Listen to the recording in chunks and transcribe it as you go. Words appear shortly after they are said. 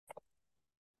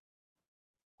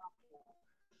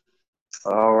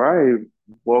All right,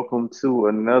 welcome to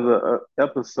another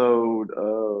episode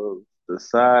of the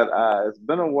Side Eye. It's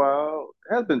been a while.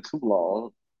 It has been too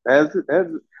long. Has it?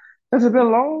 Has it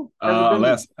been long? Has it been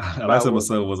Last last about what?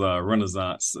 episode was a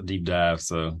Renaissance deep dive,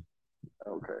 so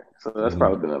Okay, so that's mm,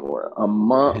 probably been a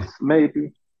month,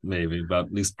 maybe. maybe about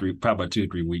at least three, probably about 2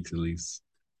 3 weeks at least.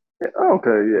 Yeah, okay,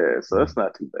 yeah. So Mm. that's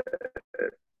not too bad.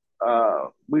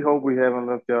 We hope we haven't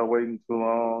left y'all waiting too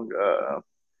long.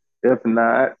 If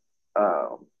not,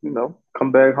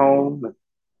 come back home, and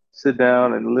sit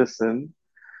down and listen.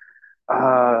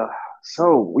 Uh,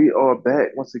 so we are back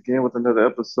once again with another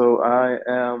episode. I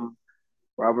am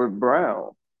Robert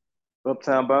Brown,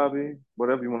 Uptown Bobby,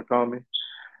 whatever you want to call me.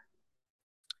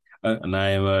 And I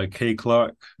am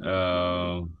K.Clark.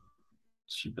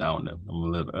 Shoot, I don't know. I'm a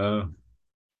little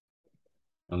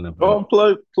I'm never, Oh,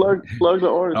 plug the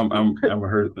artistry. I'm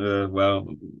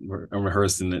I'm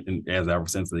rehearsing it as I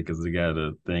recently because we got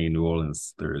a thing in New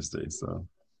Orleans Thursday. So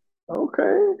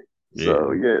Okay, yeah.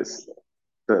 so yes,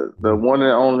 the one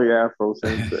and only Afro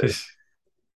Sensei.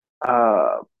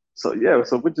 Uh, so yeah,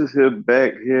 so we're just here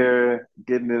back here,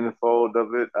 getting in the fold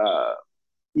of it,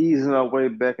 easing our way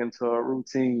back into our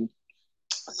routine.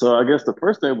 So I guess the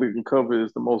first thing we can cover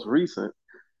is the most recent,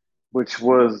 which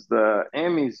was the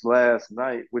Emmys last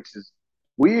night, which is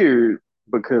weird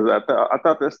because I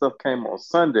thought that stuff came on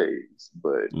Sundays,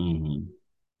 but hmm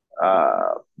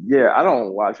uh, yeah, I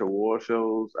don't watch award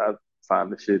shows. I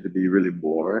find the shit to be really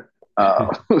boring.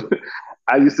 Uh,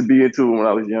 I used to be into it when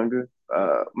I was younger.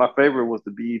 My favorite was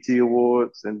the BET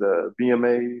Awards and the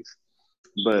VMAs,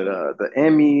 but the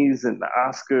Emmys and the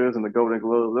Oscars and the Golden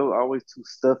Globes, they were always too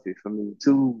stuffy for me,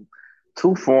 too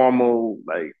formal.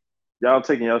 Like y'all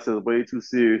taking yourselves way too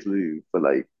seriously for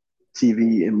like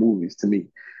TV and movies to me.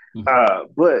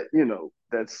 But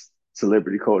that's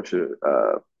celebrity culture.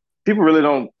 People really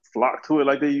don't flock to it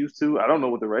like they used to. I don't know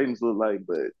what the ratings look like,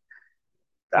 but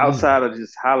outside of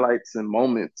just highlights and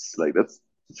moments, like that's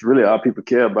really all people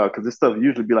care about because this stuff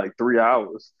usually be like 3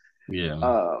 hours.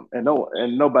 yeah.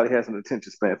 And nobody has an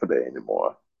attention span for that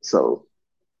anymore. So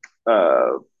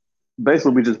uh,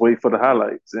 basically, we just wait for the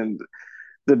highlights, and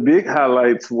the big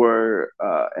highlights were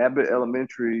Abbott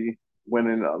Elementary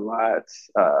winning a lot.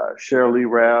 Cheryl Lee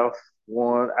Ralph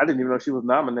won. I didn't even know she was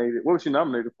nominated. What was she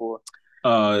nominated for?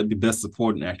 The best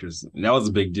supporting actress. And that was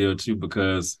a big deal too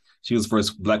because she was the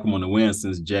first black woman to win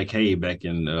since Jack Hay back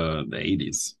in the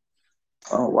 80s.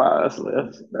 Oh wow,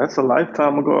 that's a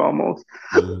lifetime ago almost.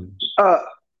 Mm. Uh,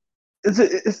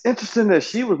 it's interesting that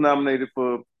she was nominated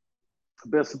for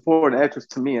best supporting actress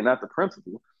to me and not the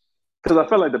principal because I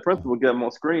felt like the principal got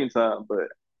more screen time, but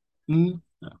Mm.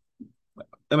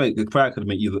 I mean, the crowd could have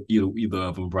been either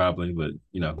of them probably, but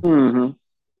mm-hmm.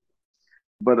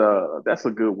 But that's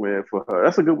a good win for her.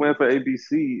 That's a good win for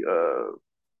ABC.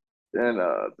 And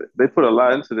they put a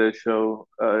lot into that show.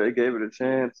 They gave it a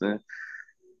chance, and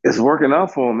it's working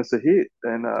out for them. It's a hit,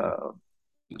 and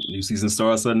new season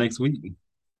starts next week.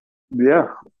 yeah,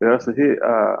 yeah, it's a hit.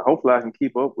 Hopefully, I can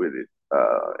keep up with it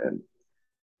and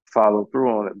follow through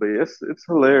on it. But it's a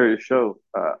hilarious show.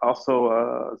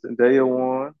 Also, Zendaya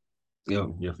won. Yeah,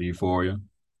 yeah, for Euphoria,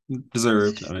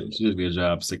 deserved. I mean, she did a good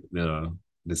job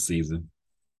this season,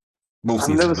 both I've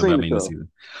seasons, never but I seen the mean this show. season.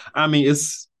 I mean,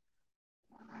 it's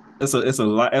a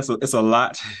lot. It's a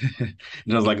lot.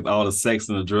 Like all the sex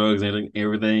and the drugs and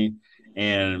everything.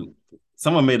 And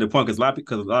someone made the point because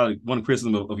a lot of one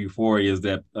criticism of Euphoria is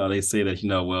that they say that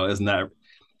well, it's not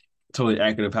totally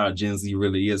accurate of how Gen Z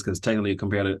really is because technically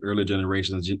compared to earlier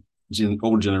generations,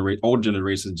 old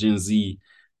generations, Gen Z,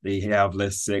 they have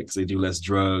less sex, they do less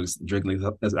drugs, drink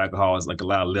less alcohol. It's like a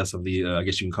lot less of the I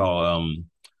guess you can call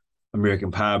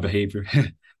American Pie behavior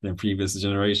than previous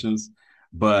generations.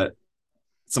 But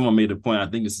someone made a point. I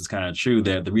think this is kind of true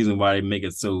that the reason why they make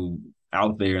it so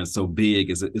out there and so big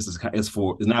is it's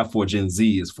not for Gen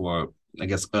Z, it's for I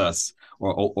guess us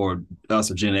or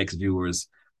us or Gen X viewers,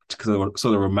 so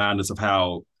to remind us of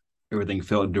how everything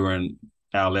felt during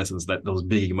adolescence, that those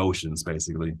big emotions,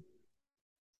 basically.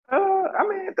 I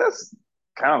mean, that's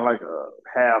kind of like a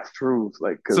half truth.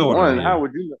 Like, because Sort of, one, yeah. how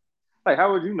would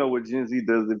you know what Gen Z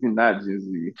does if you're not Gen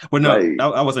Z? But no, Like,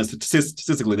 I wasn't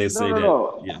statistically. They no, say no, that,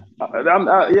 no.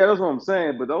 yeah. Yeah, that's what I'm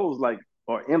saying. But those like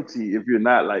are empty if you're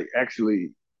not like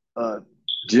actually uh,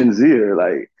 Gen Zer.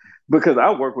 Like because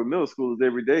I work with middle schoolers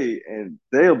every day, and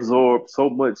they absorb so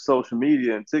much social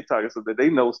media and TikTok and stuff that they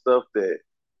know stuff that.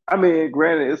 I mean,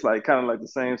 granted, it's like kind of like the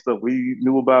same stuff we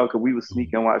knew about because we would sneak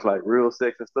and watch like real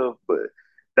sex and stuff, but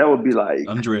that would be like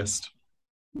Undressed.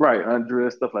 right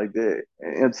undressed stuff like that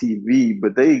and MTV.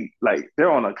 But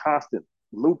they're on a constant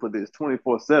loop of this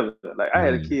 24/7. Like I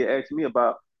had a Mm. kid ask me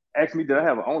about ask me, did I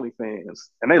have an OnlyFans?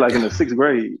 And they like in the sixth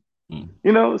grade, Mm,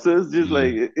 you know. So it's just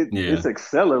like mm, yeah, it's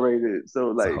accelerated.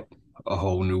 So it's like a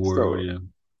whole new world. so Yeah,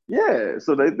 yeah,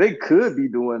 so they could be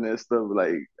doing that stuff.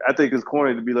 Like I think it's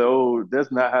corny to be like, oh,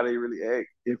 that's not how they really act.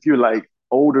 If you're like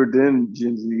older than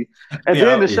Gen Z, and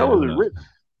then yeah, the yeah. show is No. written,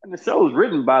 and the show is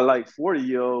written by like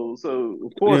 40-year-olds, so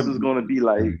of Yeah, course it's going to be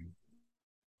like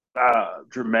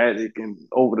dramatic and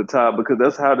over the top because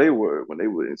that's how they were when they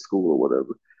were in school or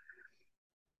whatever.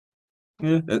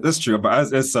 yeah, that's true. But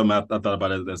that's something I thought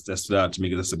about it. That stood out to me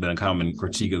because that's been a common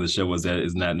critique of the show was that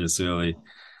it's not necessarily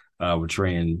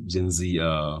portraying Gen Z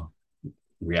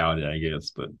reality, I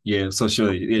guess. But yeah, so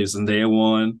sure, yeah, Zendaya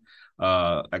won.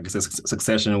 I guess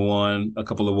Succession won a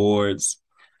couple awards.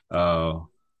 Uh,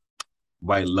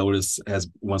 White Lotus has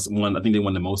won. I think they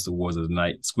won the most awards of the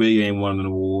night. Squid Game won an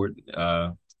award.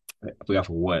 I forgot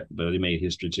for what, but they made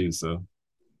history too. So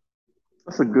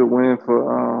That's a good win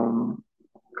for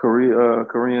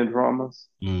Korean dramas.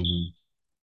 mm-hmm.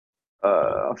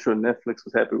 I'm sure Netflix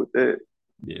was happy with that.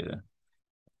 Yeah,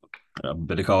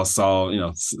 Better Call Saul,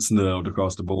 snubbed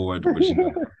across the board, which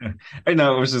I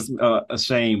know it was just a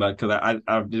shame because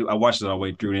I watched it all the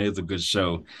way through and it's a good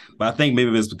show, but I think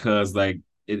maybe it's because like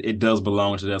it does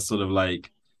belong to that sort of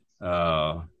like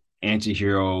uh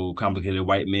anti-hero complicated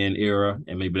white men era,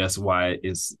 and maybe that's why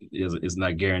it's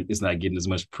not guaranteed it's not getting as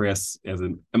much press as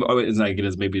it's not getting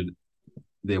as maybe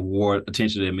the award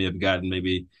attention that it may have gotten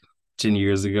maybe 10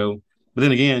 years ago. But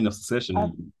then again,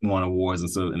 Succession won awards and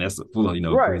so, and that's full of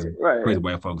Right, right, crazy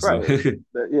white folks. So, right.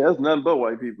 Yeah, it's nothing but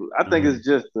white people. I think mm-hmm. it's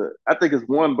just I think it's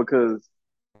one because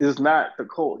it's not the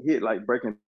cult hit like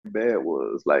Breaking Bad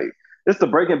was. Like it's the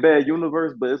Breaking Bad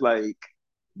universe, but it's like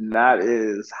not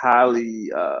as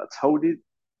highly touted,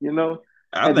 you know.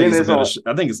 I And think then it's a it's better. on.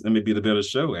 I think it's maybe the better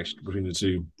show actually between the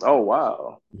two. Oh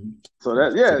wow. So Mm-hmm.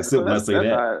 that So yeah. still So when I say that's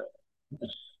that, how.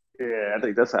 Yeah, I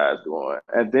think that's how it's going.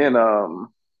 And then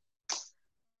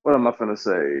what am I gonna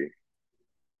say?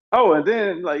 Oh, and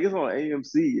then like it's on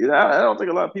AMC. And I don't think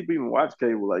a lot of people even watch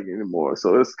cable like anymore.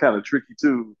 So it's kind of tricky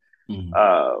too. mm-hmm.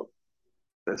 Uh,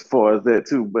 as far as that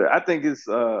too. But I think it's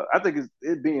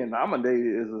it being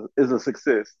nominated is a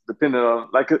success, depending on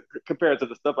like compared to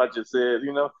the stuff I just said,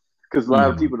 you know, because a lot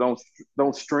of Mm-hmm. people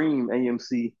don't stream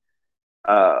AMC.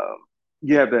 Uh,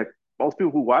 you have that most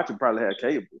people who watch it probably have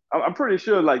cable. I'm pretty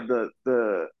sure like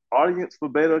the audience for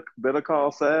Better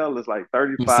Call Saul is like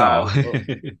So 35.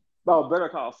 No, Better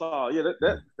Call Saul. Yeah,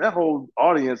 that whole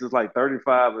audience is like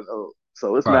 35 and old.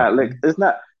 So it's not like probably, it's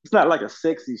not like a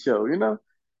sexy show, you know?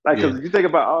 Like yeah. because if you think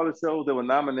about all the shows that were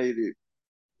nominated,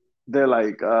 they're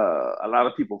like a lot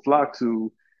of people flock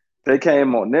to. They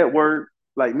came on network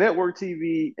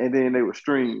TV, and then they were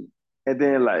streamed, and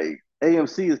then like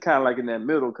AMC is kind of like in that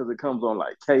middle because it comes on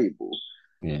like cable.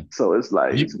 Yeah, So it's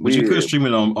like it's but you could weird. stream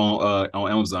it on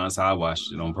Amazon. So I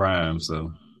watched it on Prime.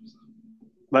 So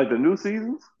Like the new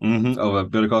seasons. over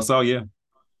Better Call Saul, yeah.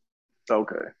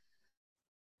 Okay.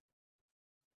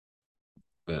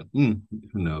 But who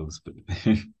knows? But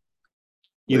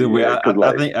But either way, yeah, because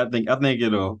like I think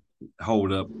it'll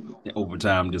hold up over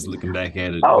time. Just looking back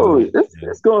at it because I oh, mean,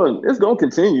 yeah, it's going to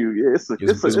continue. Yeah, it's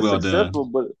it's well done. successful,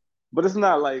 but it's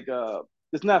not like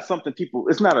it's not something people.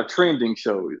 It's not a trending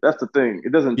show. That's the thing.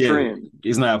 It doesn't Yeah, trend.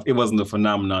 it's not. It wasn't the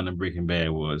phenomenon that Breaking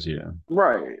Bad was. Yeah.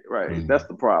 Right, right. That's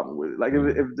Mm-hmm. the problem with it. Like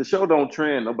Mm-hmm. if the show don't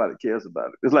trend, nobody cares about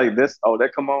it. It's like that's oh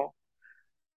that come on.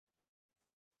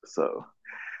 So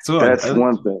So that's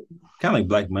one thing. kind of like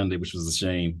Black Monday, which was a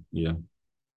shame. Yeah.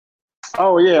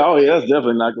 Oh yeah, that's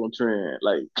definitely not gonna trend.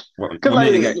 Like, Well, cause I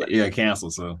mean, like it got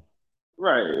canceled. So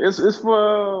right, it's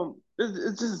for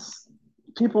it's just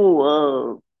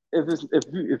people.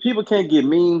 If people can't get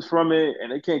memes from it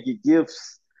and they can't get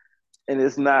gifts and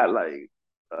it's not like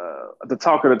the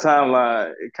talk of the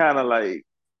timeline. It kind of like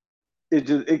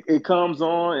it comes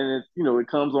on and it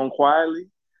comes on quietly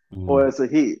or mm, it's a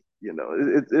hit. You know,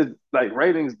 it like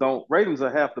ratings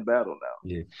are half the battle now.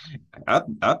 yeah, I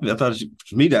thought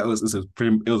for me that was it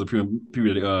was a pretty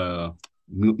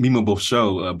memeable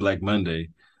show, Black Monday.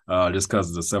 Just because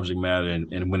of the subject matter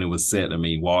and when it was set. I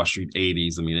mean, Wall Street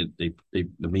 '80s. I mean, the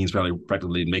memes probably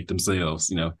practically make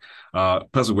themselves.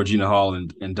 Plus with Regina Hall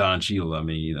and Don Cheadle. I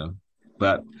mean,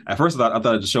 but at first I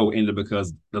thought the show ended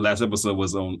because the last episode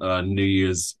was on New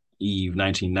Year's Eve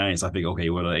 1990. So I think okay,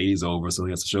 well the '80s over, so I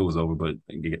guess the show was over, but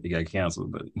it got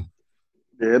canceled. But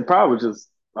Yeah, it probably just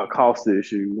a cost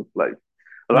issue. Like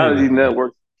a lot of maybe. these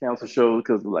networks cancel shows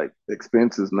because of like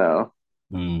expenses now.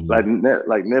 Mm. Like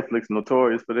Netflix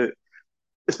notorious for that.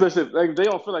 Especially if, like they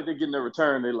don't feel like they're getting their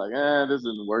return. They're like, this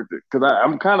isn't worth it. Because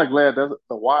I'm kind of glad that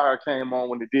The Wire came on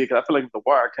when it did. Because I feel like if The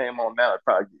Wire came on now, it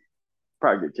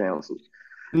probably get canceled.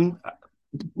 Mm,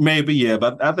 maybe, yeah,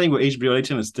 but I think with HBO they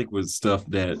tend to stick with stuff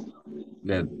that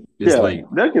is Yeah, like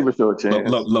they'll give a show a chance.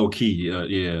 low key.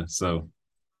 Yeah, so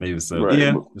maybe so. Right.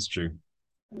 Yeah, that's true.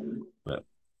 But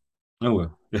oh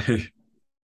well.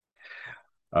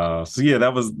 So yeah,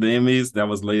 that was the Emmys. That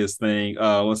was the latest thing.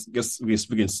 Let's guess we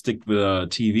can stick with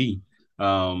TV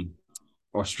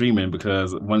or streaming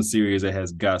because one series that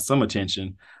has got some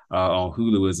attention on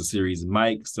Hulu is the series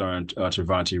Mike, starring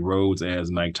Trevante Rhodes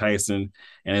as Mike Tyson,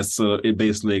 and it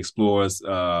basically explores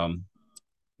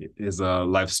his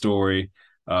life story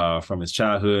from his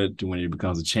childhood to when he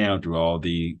becomes a champ, through all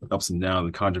the ups and downs,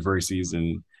 the controversies,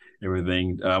 and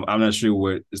everything. I'm not sure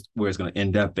where it's going to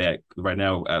end up at right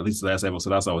now. At least the last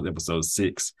episode I saw was episode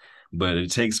 6, but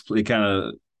it takes place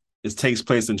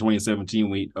in 2017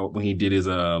 when he did his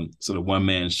sort of one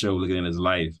man show looking at his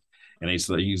life, and they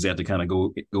sort of use that to kind of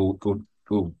go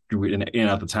through it in and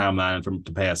out the timeline from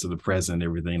the past to the present and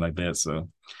everything like that. So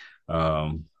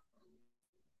um,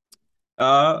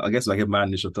 I guess I get my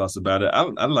initial thoughts about it.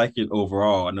 I like it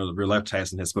overall. I know the real life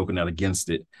Tyson has spoken out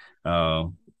against it, uh,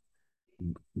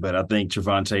 but I think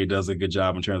Trevante does a good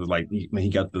job in terms of like he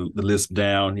got the list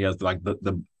down. He has like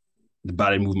the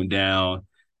body movement down,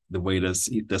 the way that's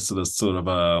sort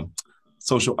of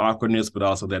social awkwardness, but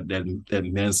also that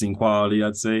menacing quality.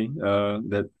 I'd say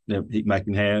that he might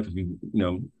can have if you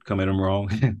come at him wrong.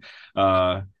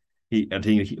 I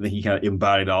think he kind of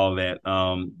embodied all of that.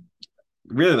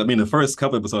 Really, I mean, the first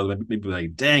couple episodes, maybe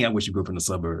like, dang, I wish you grew up in the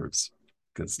suburbs.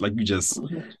 Because, like, you just,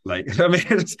 like, I mean,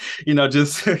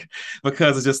 just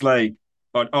because it's just like,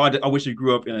 I wish you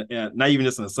grew up not even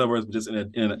just in the suburbs, but just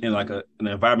in like an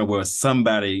environment where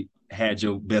somebody had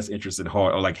your best interest at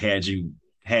heart, or like had you,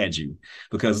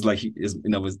 because like his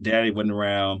daddy wasn't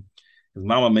around. His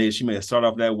mama she may have started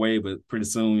off that way, but pretty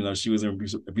soon, she was in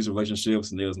abusive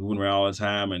relationships and they was moving around all the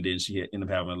time, and then she ended up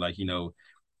having like,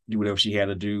 do whatever she had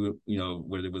to do,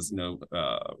 whether it was,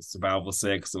 survival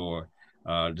sex or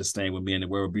just staying with men that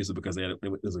were abusive because there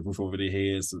was a roof over their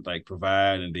heads to like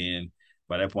provide. And then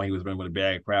by that point, he was running with a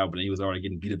bad crowd, but he was already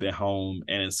getting beat up at home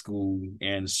and in school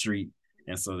and the street.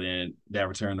 And so then that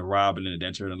returned to robbing, and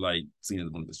then turned to like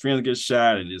seeing one of his friends get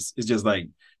shot. And it's just like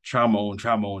trauma on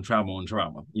trauma on trauma on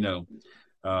trauma.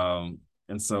 Um,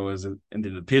 and so and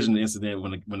then the pigeon incident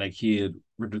when that kid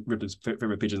ripped his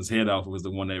favorite pigeon's head off was the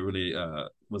one that really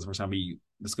was the first time he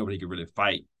discovered he could really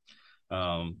fight.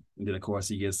 And then of course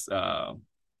he gets the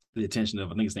attention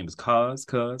of, I think his name is Cuz.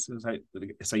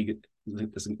 So you get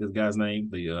this guy's name,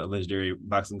 the legendary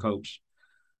boxing coach.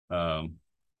 Um,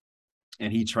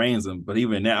 and he trains him. But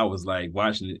even now, I was like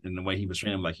watching it in the way he was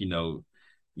training, like, you don't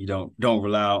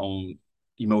rely on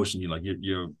emotion. You like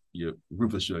you're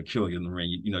ruthless. You're a killer in the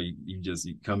ring.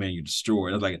 You come in, you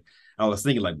destroy. And I was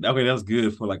thinking like, okay, that's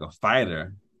good for like a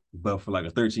fighter, but for like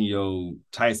a 13-year-old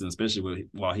Tyson, especially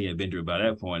while he had been through by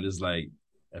that point, it's like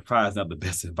that probably is not the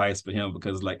best advice for him,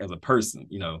 because like as a person,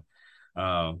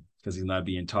 because he's not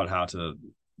being taught how to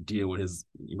deal with his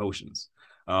emotions.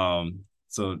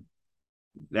 So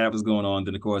that was going on.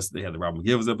 Then of course they had the Robin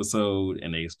Givens episode,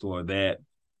 and they explored that.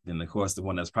 Then of course the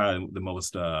one that's probably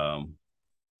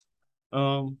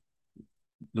um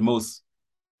the most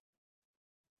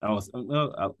I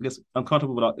guess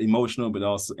uncomfortable, but emotional, but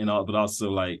also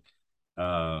like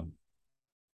uh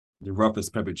the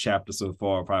roughest pepper chapter so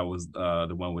far probably was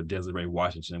the one with Desiree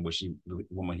Washington, the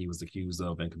woman he was accused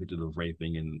of and convicted of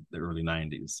raping in the early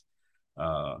 90s.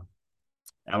 Uh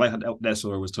I like how that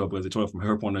story was told, because they told it from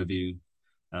her point of view.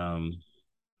 Um,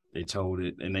 they told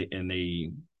it, and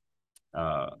they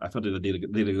I felt that they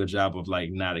did a good job of like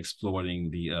not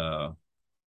exploiting the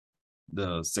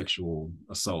sexual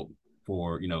assault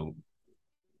for,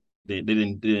 they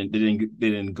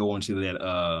didn't go into that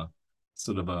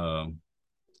sort of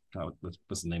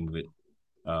what's the name of it,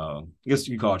 I guess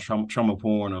you call it trauma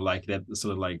porn, or like that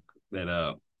sort of like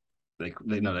that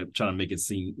they know they're trying to make it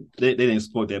seem they didn't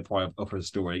exploit that part of her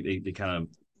story. They kind of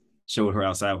showed her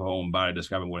outside of her own body,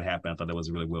 describing what happened. I thought that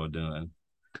was really well done.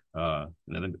 And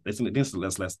then I think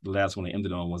the last one they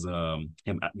ended on was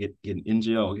him getting in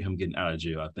jail, or him getting out of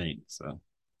jail, I think. So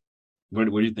what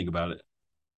do you think about it?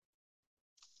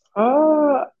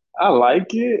 Uh, I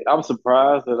like it. I'm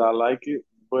surprised that I like it,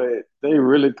 but they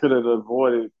really could have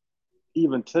avoided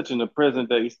even touching the present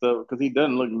day stuff because he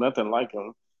doesn't look nothing like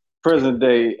him present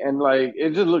day, and like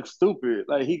it just looks stupid.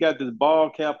 Like he got this ball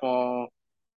cap on.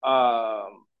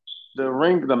 Um,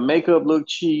 the makeup look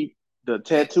cheap. The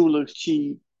tattoo looks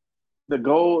cheap. The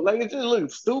gold, like it just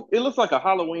looks stupid. It looks like a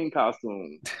Halloween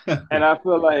costume, and I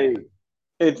feel like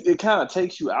it kind of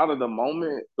takes you out of the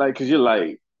moment, like because you're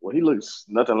like, well, he looks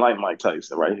nothing like Mike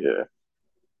Tyson right here.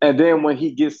 And then when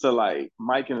he gets to like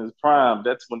Mike in his prime,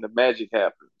 that's when the magic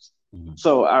happens. Mhm.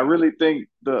 So I really think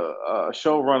the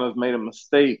showrunners made a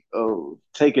mistake of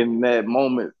taking that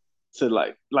moment to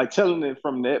like telling it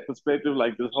from that perspective,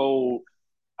 like this whole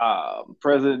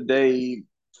present day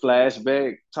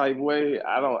flashback type way.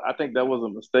 I think that was a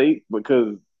mistake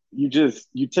because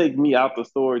you take me out the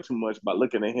story too much by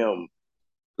looking at him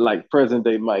like present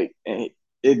day Mike, and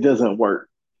it doesn't work.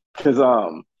 Cause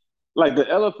like the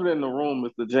elephant in the room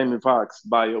is the Jamie Foxx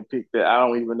biopic that I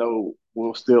don't even know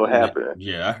will still happen.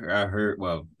 Yeah, I heard.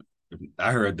 Well,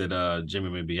 I heard that Jimmy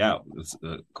may be out.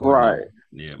 According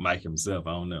to Right. Mike himself.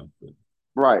 I don't know.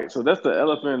 Right. So that's the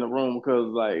elephant in the room because,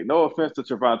 like, no offense to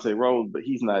Trevante Rose, but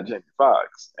he's not Jamie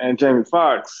Foxx. And Jamie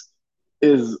Foxx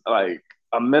is like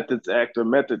a methods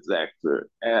actor.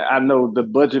 And I know the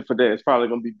budget for that is probably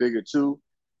going to be bigger too.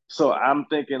 So I'm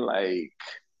thinking, like,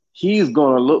 he's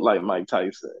going to look like Mike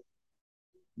Tyson.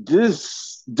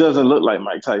 This doesn't look like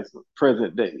Mike Tyson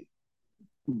present day.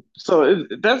 So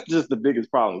that's just the biggest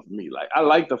problem for me. Like, I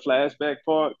like the flashback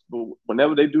part, but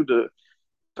whenever they do the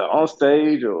on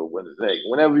stage or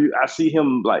whenever I see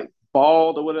him like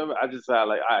bald or whatever, I just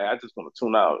like I just want to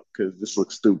tune out because this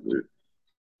looks stupid.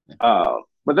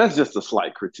 But that's just a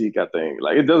slight critique, I think.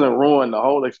 Like it doesn't ruin the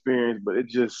whole experience, but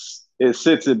it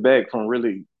sets it back from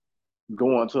really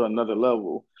going to another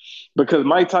level. Because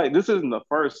Mike Tyson, this isn't the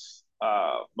first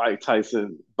Mike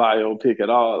Tyson biopic at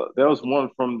all. There was one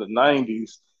from the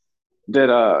 '90s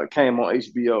that came on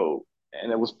HBO,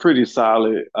 and it was pretty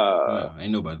solid. No, I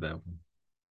ain't know about that one.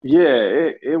 Yeah,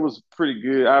 it was pretty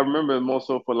good. I remember more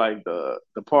so for like the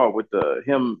part with the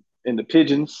him and the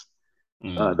pigeons.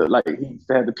 Mm. The like he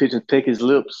had the pigeons pick his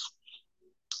lips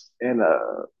and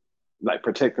like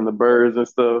protecting the birds and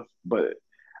stuff. But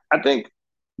I think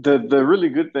the really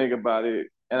good thing about it,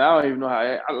 and I don't even know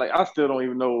how I still don't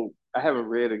even know. I haven't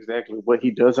read exactly what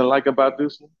he doesn't like about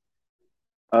this one.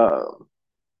 Uh,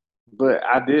 but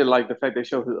I did like the fact they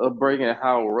showed his upbringing and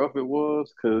how rough it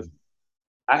was because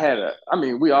I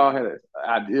mean, we all had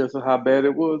ideas of how bad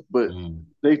it was, but Mm.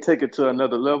 they take it to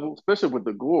another level, especially with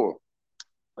the gore.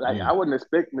 Like, I Mm. wasn't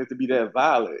expecting it to be that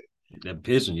violent. That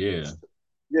pigeon, yeah.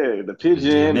 Yeah, the The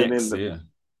pigeon and then DMX, yeah.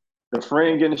 the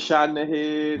friend getting shot in the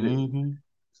head. And Mm-hmm.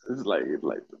 it's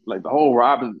like the whole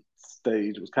Robin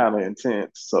stage was kind of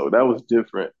intense. So that was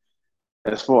different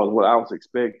as far as what I was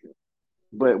expecting.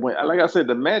 But like I said,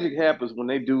 the magic happens when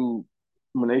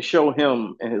they show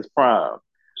him in his prime.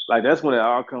 Like that's when it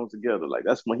all comes together. Like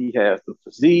that's when he has the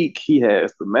physique, he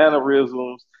has the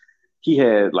mannerisms, he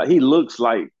looks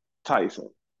like Tyson,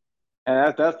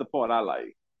 and that's the part I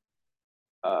like.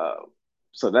 Uh,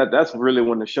 so that's really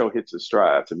when the show hits its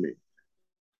stride to me.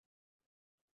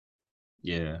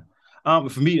 Yeah.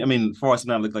 For me, I mean, for us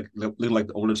now looking like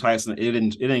the older Tyson, it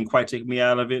didn't quite take me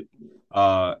out of it.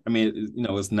 I mean,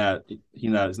 it's not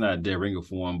it's not a dead ringer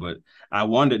for him, but I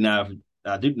wondered now if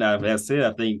I do now if that said,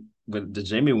 I think with the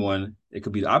Jamie one, it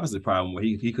could be the opposite problem where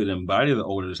he could embody the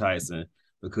older Tyson,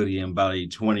 but could he embody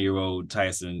 20-year-old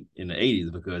Tyson in the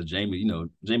 80s? Because Jamie,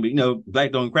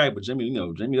 black don't crack, but Jamie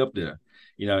up there.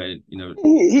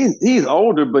 He's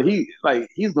older, but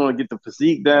he's gonna get the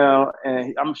physique down,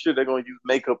 and I'm sure they're gonna use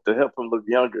makeup to help him look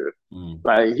younger. Mm,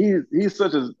 Like he's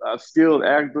such a skilled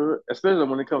actor, especially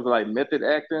when it comes to like method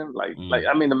acting. Like mm,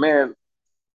 I mean, the man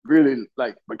really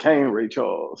like became Ray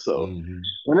Charles. So mm,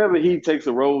 whenever he takes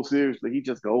a role seriously, he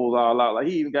just goes all out. Like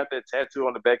he even got that tattoo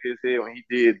on the back of his head when he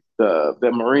did the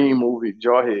Marine movie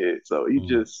Jarhead. So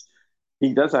mm,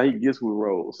 he that's how he gets with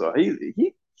roles. So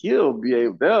he'll be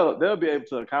able they'll be able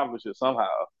to accomplish it somehow.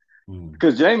 mm.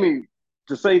 Because Jamie,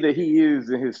 to say that he is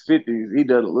in his 50s, he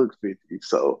doesn't look 50.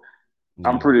 So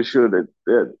I'm Yeah. pretty sure that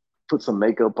they'll put some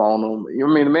makeup on him.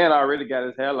 I mean, the man already got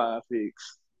his hairline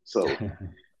fixed. So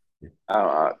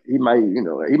he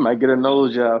might get a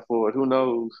nose job for it. Who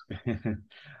knows?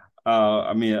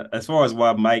 I mean, as far as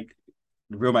why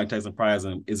the real Mike Tyson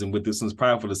probably isn't with this, it's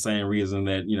probably for the same reason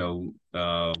that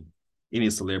any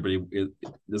celebrity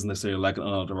doesn't necessarily like an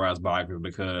unauthorized biography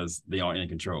because they aren't in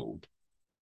control.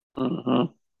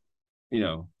 Mm-hmm. You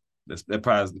know, that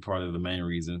probably is part of the main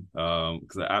reason.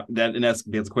 Because that's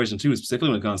a question too, specifically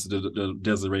when it comes to the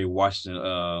Desiree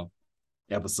Washington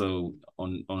episode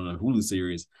on the Hulu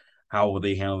series. How will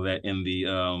they handle that in the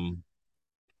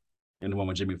one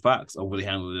with Jimmy Fox, or will they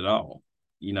handle it at all?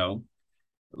 You know,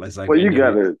 it's like Well, the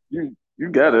NW. you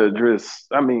gotta address.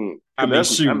 I mean, I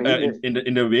because mean, that's I shoot, mean, in the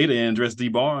NWA they address D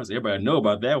Barnes. Everybody know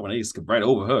about that one. They skipped right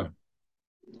over her.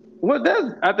 well,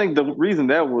 that I think the reason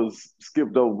that was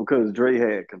skipped over because Dre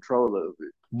had control of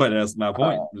it. But that's my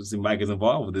point. Uh, See, Mike is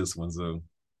involved with this one, so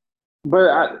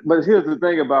but here's the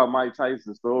thing about Mike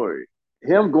Tyson's story.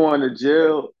 him going to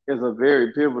jail is a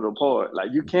very pivotal part. Like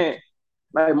you can't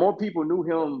like more people knew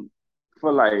him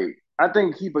for like I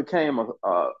think he became a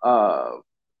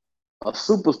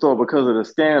superstar because of the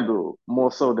scandal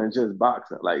more so than just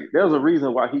boxing. Like there's a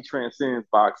reason why he transcends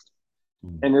boxing,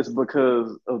 and it's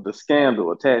because of the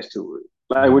scandal attached to it.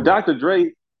 Like with Mm-hmm. Dr.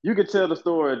 Dre, you could tell the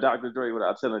story of Dr. Dre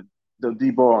without telling the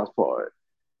D Barnes part,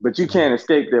 but you can't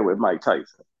escape that with Mike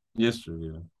Tyson. Yes, true.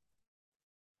 Yeah.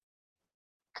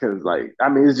 Because like I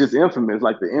mean, it's just infamous.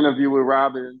 Like the interview with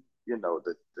Robin,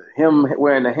 him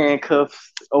wearing the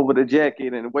handcuffs over the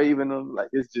jacket and waving them, like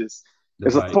The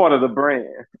it's a bite. part of the brand.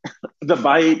 The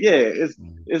bite, yeah,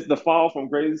 Mm-hmm. it's the fall from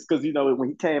grace because when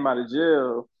he came out of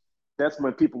jail, that's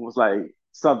when people was like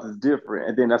something's different,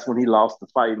 and then that's when he lost the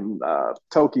fight in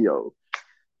Tokyo.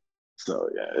 So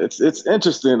yeah, it's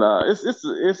interesting.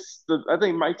 It's the I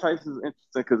think Mike Tyson's interesting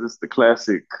because it's the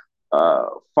classic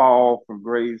fall from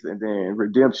grace and then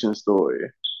redemption story.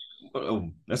 Oh,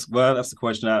 that's the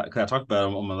question I talked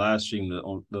about on my live stream the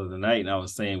other night, and I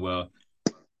was saying, well,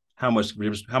 how much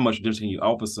redemption can you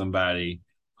offer somebody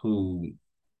who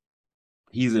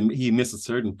he misses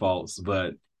certain faults,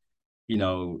 but you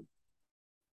know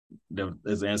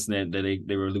there's an incident that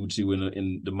they were alluded to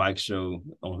in the Mike show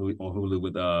on Hulu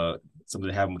with something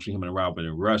that happened between him and Robert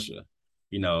in Russia.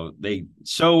 They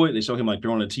show him like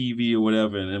throwing the TV or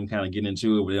whatever, and them kind of getting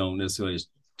into it, but they don't necessarily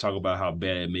talk about how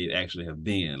bad it may actually have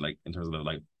been, like in terms of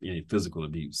like any physical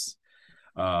abuse.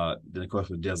 Then of course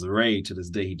with Desiree, to this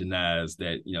day he denies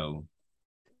that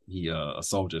he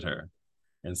assaulted her,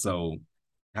 and so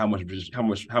how much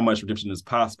redemption is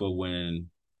possible when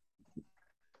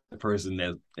the person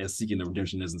that's seeking the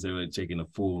redemption isn't necessarily taking a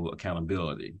full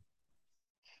accountability.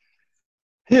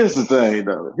 Here's the thing,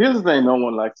 though. Here's the thing no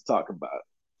one likes to talk about.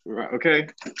 Right? Okay,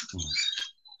 Mm-hmm.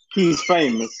 he's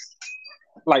famous,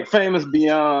 like famous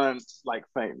beyond like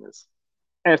famous,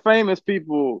 and famous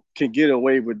people can get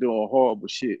away with doing horrible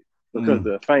shit because Mm.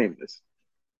 they're famous,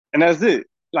 and that's it.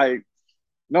 Like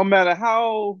no matter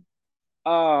how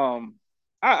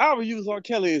I will use R.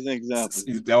 Kelly as an example.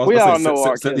 I was We about all to know say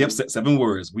R. Kelly. 7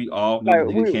 words. We all know Like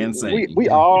the nigga can we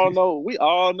sing.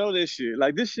 all know this shit.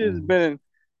 Like Mm.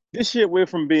 this shit went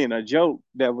from being a joke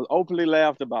that was openly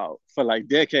laughed about for like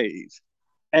decades,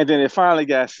 and then it finally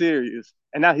got serious,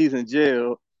 and now he's in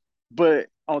jail. But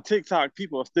on TikTok,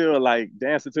 people are still like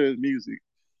dancing to his music.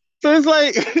 So it's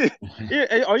like,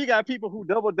 or you got people who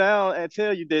double down and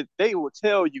tell you that they will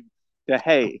tell you that,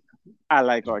 hey, I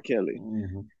like R. Kelly.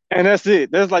 Mm-hmm. And that's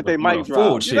it. That's like they With a mic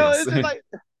full drop. chest. It's just like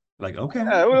Like, okay.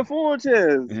 with a full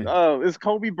chest. Yeah. It's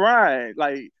Kobe Bryant.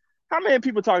 Like, how many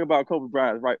people talk about Kobe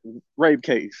Bryant's rape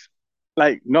case?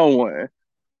 Like, no one.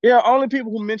 Yeah, only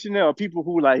people who mention that are people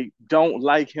who like don't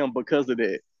like him because of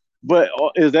that. But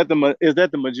is that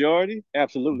the majority?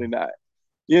 Absolutely not.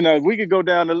 We could go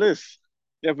down the list.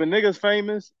 If a nigga's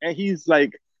famous and he's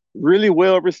like really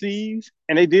well received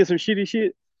and they did some shitty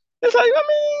shit, it's like,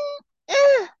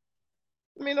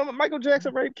 Michael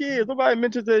Jackson raped kids. Nobody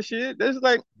mentions that shit. It's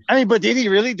like, but did he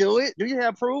really do it? Do you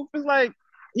have proof? It's like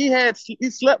he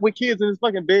slept with kids in his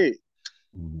fucking bed.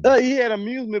 Mm-hmm. He had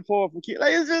amusement park for kids.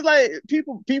 Like it's just like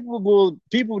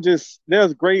people just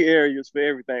there's gray areas for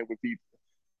everything with people.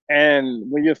 And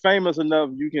when you're famous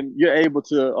enough, you're able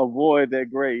to avoid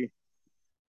that gray.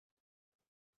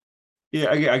 Yeah,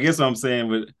 I guess what I'm saying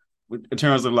with in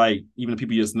terms of like even the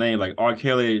people you just named, like R.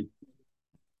 Kelly,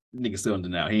 nigga still in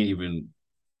denial. He ain't even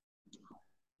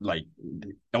like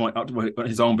on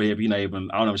his own behalf. He not even.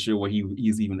 I'm not sure what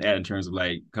he's even at in terms of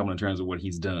like coming in terms of what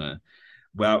he's done.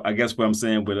 Well, I guess what I'm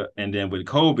saying and then with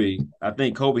Kobe, I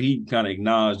think Kobe he kind of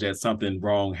acknowledged that something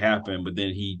wrong happened, but then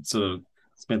he sort of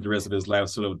spent the rest of his life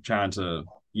sort of trying to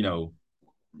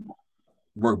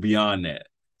work beyond that.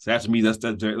 So that to me, that's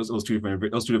those two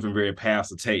different very paths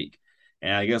to take.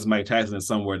 And I guess Mike Tyson is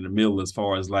somewhere in the middle as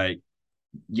far as like,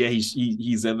 yeah,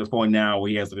 he's at the point now where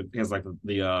he has like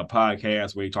the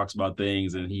podcast where he talks about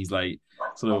things and he's like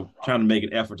sort of trying to make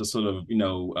an effort to sort of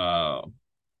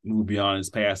move beyond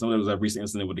his past. I know there was a recent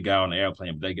incident with the guy on the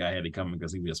airplane, but that guy had it coming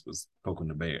because he just was poking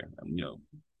the bear,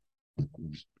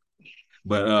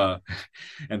 But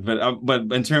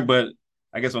but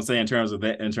I guess what I'm saying in terms of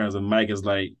that, in terms of Mike is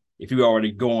like if you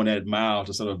already go on that mile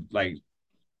to sort of like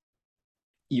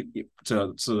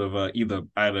to sort of either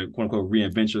quote unquote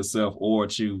reinvent yourself or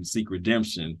to seek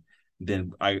redemption,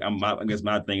 then I guess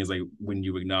my thing is like when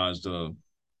you acknowledge the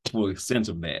full extent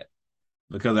of that,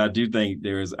 because I do think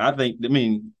I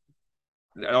mean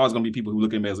there's always going to be people who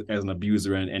look at him as an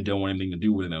abuser and don't want anything to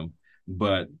do with him,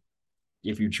 but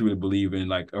if you truly believe in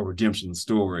like a redemption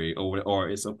story or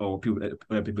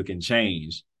people can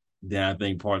change, then I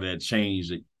think part of that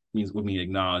change means with me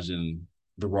acknowledging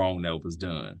the wrong that was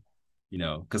done.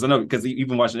 Because I know because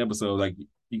even watching episodes like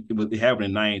it happened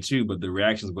in '92, but the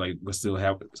reactions were still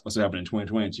happening in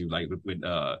 2022, like with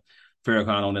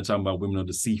Farrakhan on there talking about women are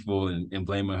deceitful and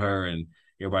blaming her and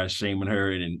everybody shaming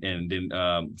her and then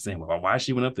saying, well, why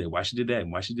she went up there, why she did that,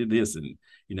 and why she did this, and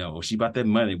she bought that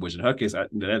money. Which in her case, I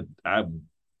don't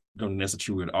think that's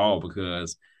true at all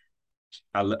because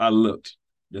I looked.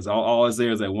 There's all is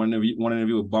there is that one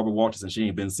interview with Barbara Walters, and she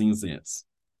ain't been seen since.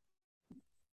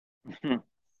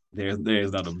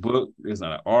 There's not a book, there's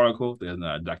not an article, there's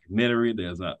not a documentary,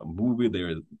 there's not a movie, there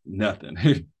is nothing.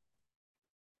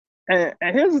 And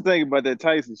here's the thing about that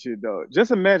Tyson shit though.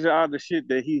 Just imagine all the shit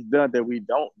that he's done that we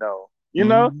don't know.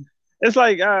 Mm-hmm. It's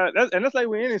like that's like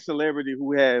with any celebrity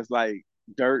who has like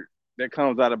dirt that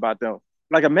comes out about them.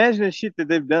 Like imagine the shit that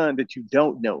they've done that you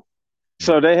don't know.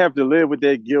 So they have to live with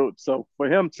that guilt. So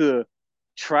for him to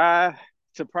try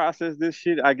to process this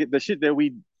shit, I get the shit that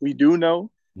we do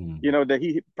know, Mm-hmm. that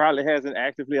he probably hasn't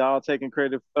actively all taken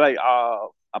credit like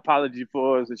apology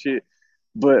for us and shit.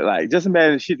 But like, just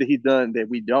imagine the shit that he done that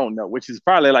we don't know, which is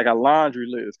probably like a laundry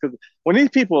list. Because when these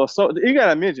people are so, you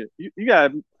gotta imagine, you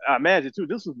gotta imagine too.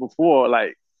 This was before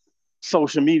like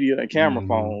social media and camera Mm-hmm.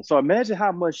 phones. So imagine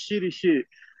how much shitty shit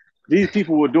these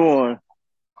people were doing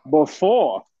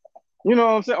before. You know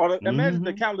what I'm saying? Or imagine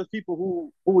the Mm-hmm. countless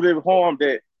people who they've harmed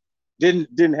that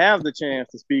didn't have the chance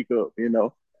to speak up.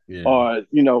 Yeah. Or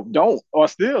don't or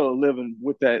still living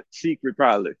with that secret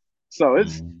probably. So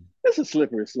Mm-hmm. it's a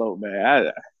slippery slope,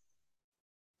 man.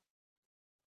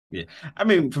 Yeah, I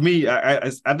mean, for me, I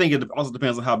think it also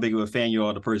depends on how big of a fan you are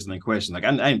of the person in question. Like,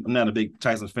 I'm not a big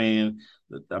Tyson fan.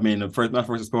 I mean, my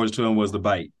first exposure to him was the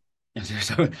bite,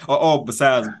 or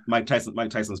besides Mike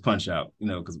Tyson's Punch Out.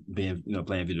 Because being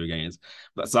playing video games.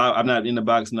 But so I'm not in the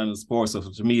boxing, not in the sports. So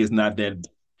to me, it's not that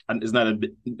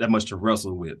much to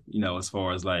wrestle with. As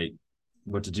far as like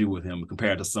what to do with him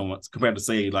compared to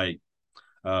say like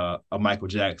a Michael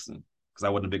Jackson, because I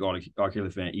wasn't a big R. Kelly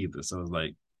fan either. So it's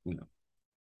like you know.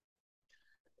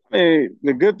 I mean,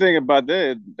 the good thing about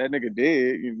that nigga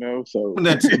dead, so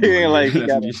That's it well, ain't yeah, like he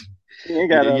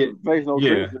ain't yeah, gotta face no yeah,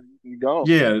 criticism. He gone.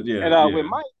 yeah, yeah, And with yeah.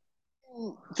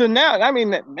 Mike, so now, I mean,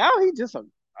 now he's just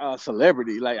a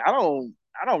celebrity. Like I don't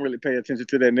really pay attention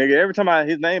to that nigga. Every time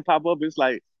his name pop up, it's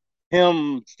like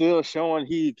him still showing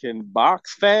he can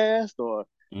box fast, or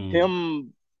Mm,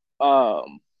 him. I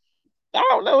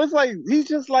don't know. It's like he's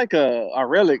just like a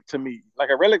relic to me, like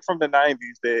a relic from the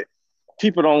 '90s that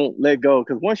people don't let go.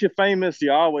 Because once you're famous,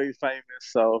 you're always famous.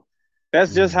 So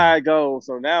that's just how mm, it goes.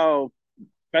 So now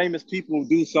famous people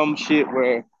do some shit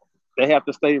where they have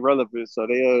to stay relevant. So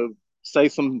they'll say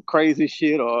some crazy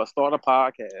shit or start a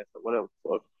podcast or whatever.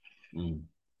 mm.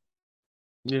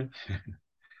 Yeah.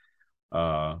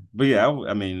 But yeah,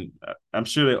 I mean, I'm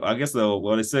sure I guess though.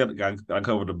 Well, they said I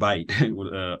covered the bite on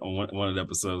one of the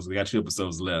episodes. They got 2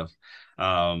 episodes left.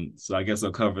 So I guess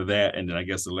I'll cover that, and then I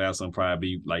guess the last one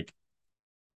probably be like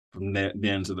from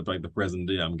then to the present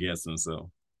day. I'm guessing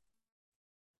so.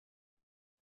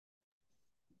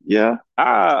 Yeah,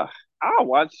 I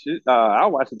watch it. I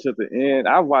watch it to the end.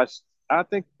 I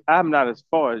think I'm not as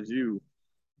far as you,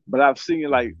 but I've seen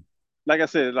like I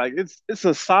said, like it's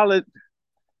a solid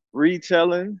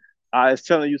retelling. It's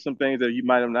telling you some things that you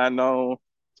might have not known,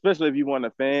 especially if you weren't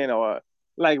a fan or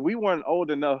like we weren't old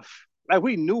enough. Like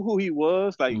we knew who he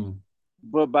was, like, Mm,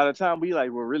 but by the time we like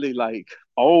were really like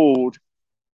old,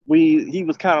 he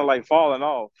was kind of like falling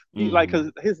off. He like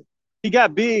mm, because he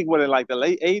got big when in like the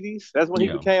late '80s. That's when he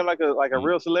yeah. became like a Mm,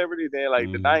 real celebrity. Then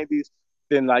like the mm, '90s,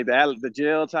 then like the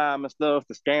jail time and stuff,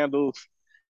 the scandals,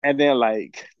 and then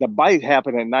like the bite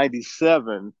happened in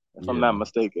 '97, if I'm not yeah.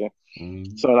 mistaken.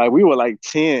 Mm, So like we were like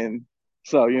 10.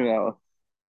 So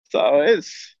so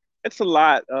it's a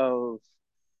lot of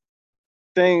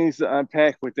things to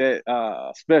unpack with that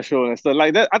special and stuff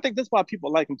like that. I think that's why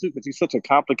people like him too, because he's such a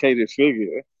complicated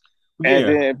figure. And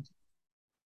yeah. then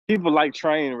people like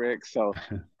train wrecks. So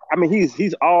I mean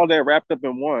he's all that wrapped up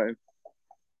in one.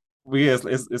 Well, yeah,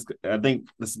 it's I think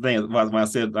that's the thing. When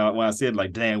I said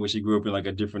like, damn, wish he grew up in like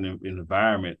a different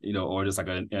environment, or just like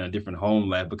in a different home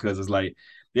life, because it's like,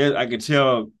 yeah, I could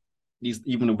tell.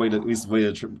 Even the way that at least the way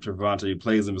that Trevante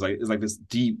plays him is like it's like this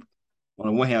deep. On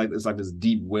the one hand, like, it's like this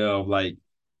deep well of like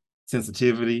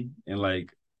sensitivity and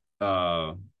like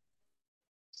uh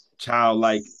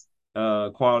childlike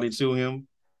quality to him.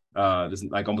 This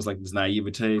like almost like this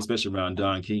naivete, especially around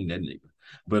Don King, that nigga.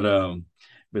 But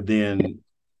but then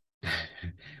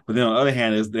but then on the other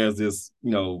hand, there's this,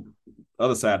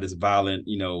 other side, this violent,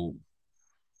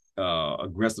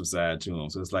 aggressive side to him.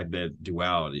 So it's like that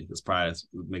duality. That's probably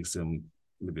what makes him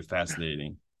maybe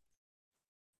fascinating.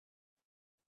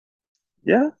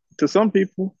 Yeah, to some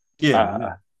people. Yeah, Uh,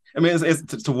 yeah. I mean,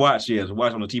 it's to watch, yeah, to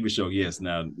watch on a TV show, yes.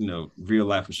 Now, real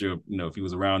life for sure. If he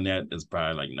was around that, it's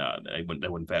probably like, nah,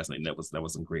 that wasn't fascinating. That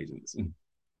was some craziness.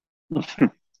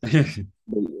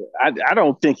 I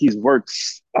don't think he's worked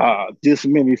this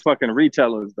many fucking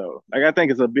retailers though. Like I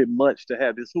think it's a bit much to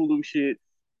have this Hulu shit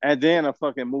and then a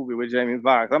fucking movie with Jamie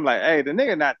Foxx. I'm like, hey, the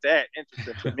nigga not that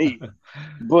interesting to me.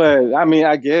 But I mean,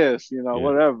 I guess Yeah.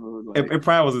 whatever. Like, It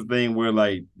probably was a thing where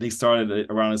like they started it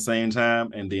around the same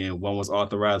time, and then one was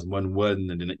authorized, one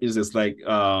wasn't, and then it's just like the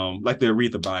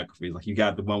Aretha biography. Like you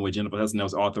got the one with Jennifer Hudson that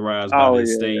was authorized by oh the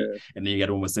estate, yeah, and then you got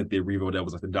the one with Cynthia Erivo that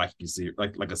was like a docu series,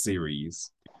 like a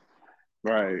series.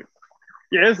 right.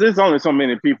 Yeah, it's only so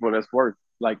many people that's worth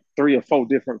like three or four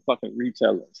different fucking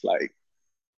retailers. Like,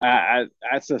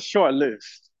 it's a short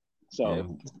list. Yeah,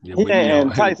 So yeah. he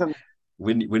and Tyson.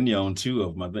 Whitney on two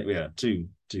of them, I think. Yeah, two.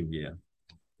 Yeah.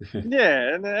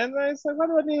 Yeah, and it's like, why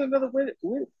do I need another Whitney?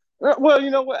 Well, you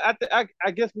know what?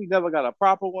 I guess we never got a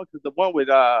proper one because the one with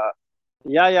Yaya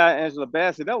and Angela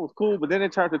Bassett that was cool, but then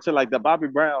it turned into like the Bobby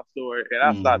Brown story, and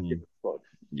I stopped Hmm. giving a fuck.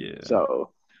 Yeah,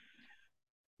 So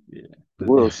yeah. But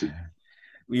we'll see.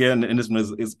 yeah, and this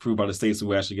one is proved by the states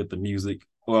who actually get the music.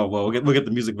 Well, we'll get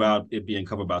the music without it being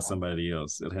covered by somebody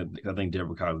else. I think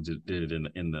Deborah Collins did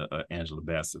it in the Angela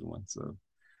Bassett one.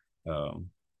 Um,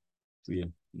 so yeah,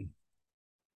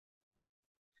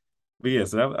 but yeah,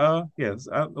 so yes,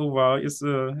 overall, it's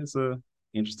a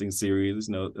interesting series.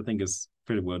 I think it's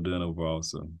pretty well done overall.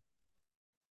 So,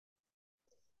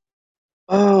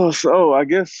 Oh, so I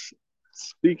guess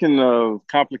speaking of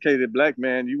complicated black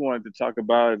man, you wanted to talk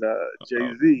about Jay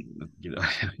uh, Z. you know,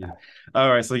 yeah. All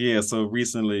right, so yeah, so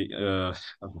recently, I'm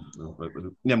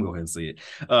gonna go ahead and say it.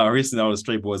 Recently, all the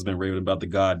straight boys have been raving about the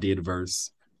God Did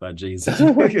verse by Jay Z.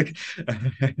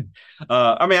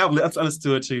 I mean, I listened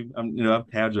to it too. I'm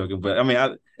half joking, but I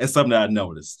mean, it's something that I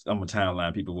noticed on my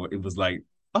timeline. It was like,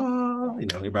 oh,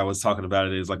 everybody was talking about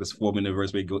it. It's like this 4 minute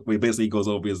verse where basically he goes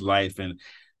over his life and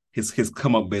his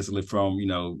come up basically from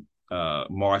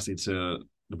Marcy to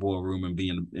the ballroom and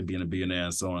being a billionaire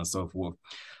and so on and so forth.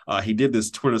 He did this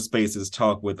Twitter Spaces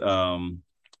talk with Rob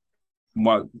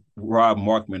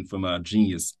Markman from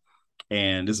Genius,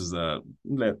 and this is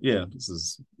this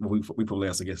is we put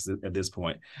last, I guess, at this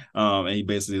point. And he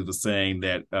basically was saying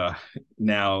that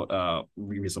now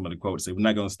read some of the quotes. Say we're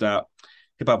not going to stop.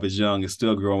 Hip hop is young, it's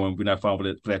still growing. We're not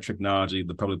falling for that technology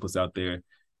the public puts out there.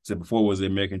 He said before was the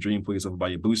American dream, pull yourself by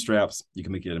your bootstraps. You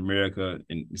can make it in America.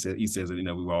 And he says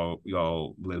that we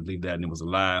all believe that and it was a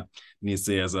lie. And he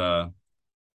says all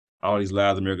these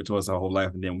lies America told us our whole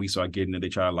life, and then we start getting it. They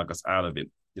try to lock us out of it.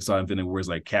 They start inventing words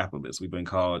like capitalist. We've been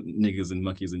called niggas and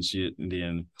monkeys and shit. And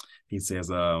then he says,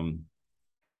 we're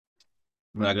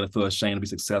not gonna feel ashamed to be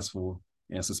successful.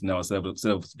 And since now instead of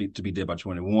to be dead by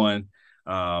 21,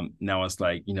 now it's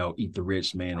like eat the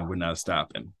rich man, and we're not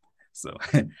stopping. So,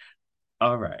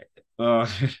 all right.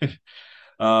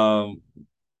 Um,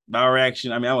 my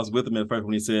reaction, I mean, I was with him at first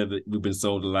when he said that we've been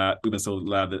sold a lot. We've been sold a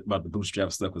lot about the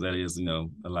bootstrap stuff because that is,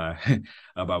 a lie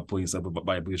about pulling yourself up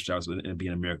by bootstraps and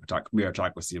being a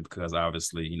meritocracy because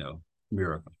obviously,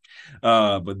 miracle.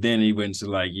 But then he went to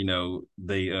like,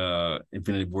 they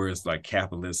invented words like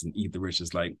capitalist and eat the rich.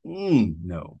 Is like,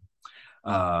 no.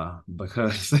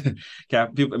 Because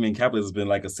capitalism has been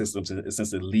like a system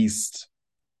since at least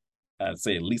I'd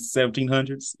say at least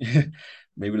 1700s,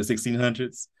 maybe the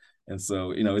 1600s. And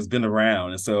so, it's been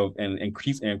around. And so, and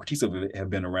critiques of it have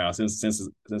been around since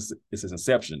its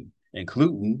inception,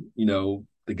 including,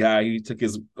 the guy who took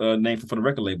his name for the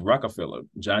record label, Rockefeller,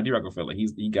 John D. Rockefeller.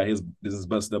 He got his business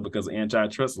busted up because of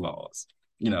antitrust laws,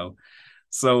 you know.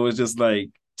 So it's just like,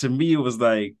 to me, it was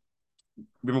like,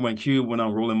 remember when Cube went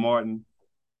on Roland Martin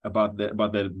about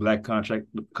that black contract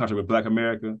with Black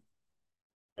America?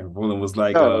 And Roland was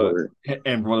like, Oh,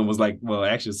 well,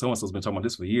 actually, so and so's been talking about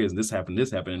this for years, and this happened,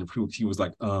 and he was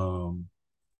like,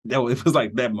 it was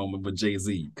like that moment with Jay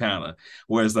Z, kind of,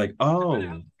 where it's like,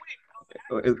 oh,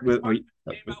 it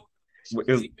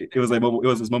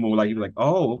was this moment where like he was like,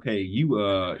 oh, okay,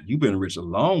 you've been rich a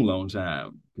long, long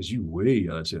time because you way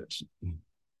out of touch.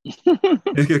 That's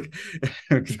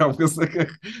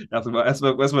what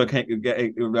it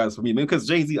was for me because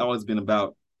Jay Z always been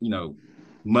about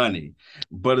money,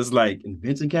 but it's like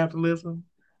inventing capitalism,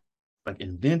 like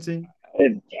inventing.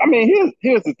 I mean,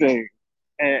 here's the thing,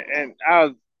 and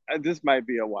this might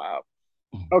be a while.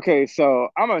 Okay, so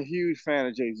I'm a huge fan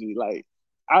of Jay Z. Like,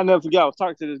 I'll never forget. I was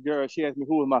talking to this girl. She asked me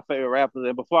who was my favorite rapper,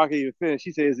 and before I could even finish,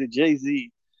 she said, "Is it Jay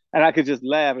Z?" And I could just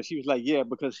laugh, and she was like, "Yeah,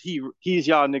 because he's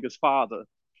y'all niggas' father."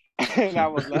 And I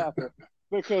was laughing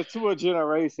because to a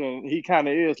generation, he kind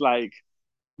of is like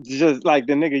just like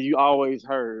the nigga you always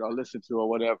heard or listened to or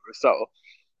whatever. So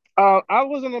I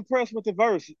wasn't impressed with the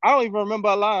verse. I don't even remember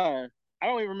a line. I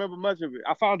don't even remember much of it.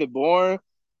 I found it boring.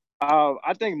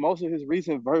 I think most of his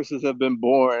recent verses have been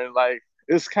boring. Like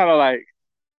it's kind of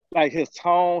like his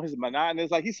tone, his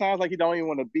monotonous. Like he sounds like he don't even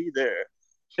want to be there.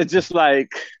 It's just like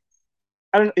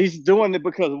I don't, he's doing it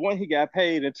because one, he got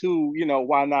paid, and two,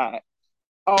 why not?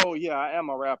 Oh yeah, I am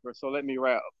a rapper, so let me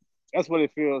rap. That's what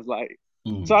it feels like.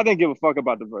 So Mm. I didn't give a fuck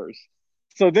about the verse.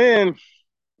 So then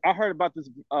I heard about this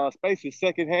Spaces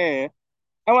secondhand,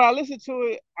 and when I listened to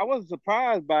it, I wasn't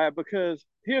surprised by it because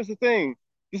here's the thing: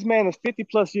 this man is 50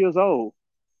 plus years old.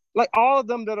 Like all of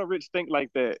them that are rich think like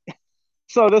that.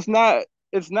 So that's not.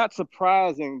 It's not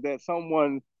surprising that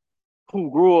someone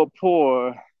who grew up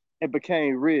poor and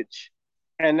became rich,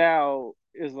 and now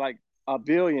is like a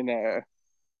billionaire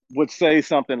would say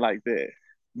something like that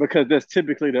because that's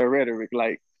typically their rhetoric.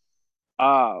 Like,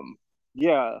 um,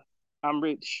 yeah, I'm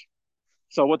rich,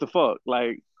 so what the fuck?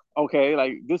 Like, okay,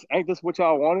 like this what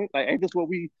y'all wanted? Like, ain't this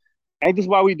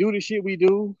why we do the shit we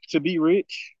do to be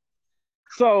rich?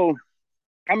 So,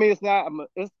 I mean,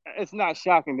 it's not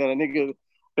shocking that a nigga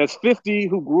that's 50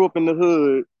 who grew up in the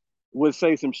hood would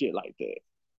say some shit like that.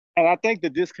 And I think the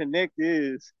disconnect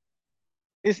is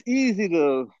it's easy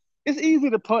to it's easy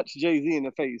to punch Jay Z in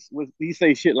the face when he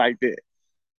say shit like that.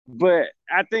 But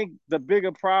I think the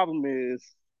bigger problem is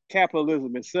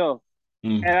capitalism itself.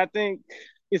 And Mm. I think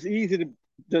it's easy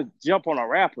to jump on a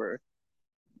rapper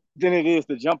than it is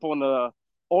to jump on the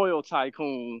oil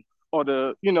tycoon or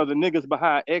the niggas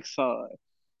behind Exxon.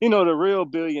 The real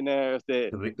billionaires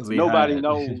that 'Cause they nobody hide.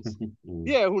 knows. Mm.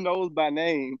 Yeah, who knows by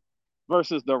name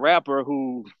versus the rapper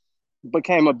who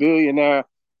became a billionaire.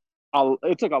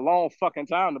 It took a long fucking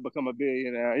time to become a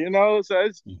billionaire. So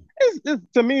it's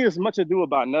to me, it's much ado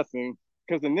about nothing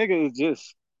because the nigga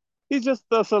is he's just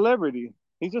a celebrity.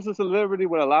 He's just a celebrity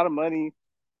with a lot of money,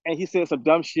 and he said some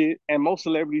dumb shit. And most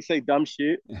celebrities say dumb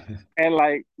shit. And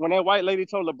like when that white lady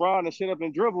told LeBron to shut up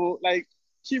and dribble, like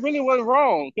she really wasn't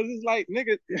wrong because it's like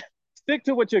nigga, stick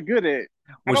to what you're good at.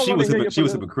 I Well, don't want to hear your she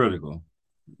was political. hypocritical.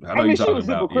 I know I you're mean, she talking was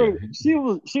about, yeah.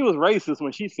 hypocritical. She was racist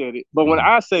when she said it. But when Mhm.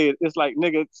 I say it, it's like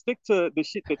nigga, stick to the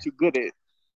shit that you're good at.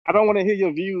 I don't want to hear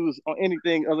your views on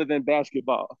anything other than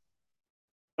basketball.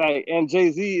 Like, and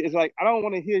Jay Z is like, I don't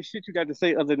want to hear shit you got to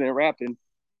say other than rapping.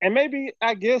 And maybe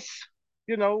I guess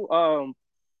you know um,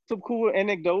 some cool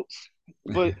anecdotes,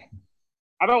 but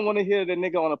I don't want to hear the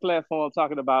nigga on a platform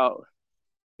talking about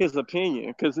his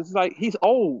opinion because it's like he's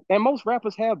old, and most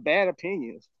rappers have bad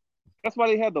opinions. That's why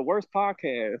they have the worst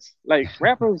podcasts. Like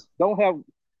rappers don't have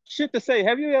shit to say.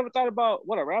 Have you ever thought about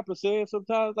what a rapper says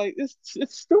sometimes? Like it's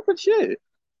stupid shit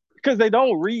because they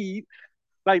don't read.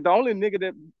 Like the only nigga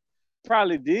that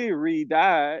probably did read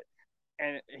died,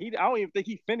 and I don't even think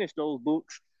he finished those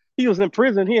books. He was in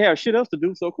prison. He had shit else to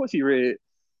do, so of course he read.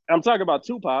 I'm talking about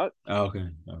Tupac. Oh, okay.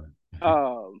 All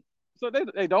right. Um, so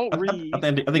they don't read. I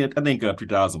think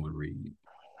 3000 would read.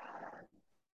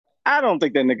 I don't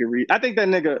think that nigga read. I think that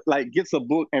nigga like gets a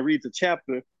book and reads a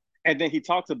chapter, and then he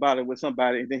talks about it with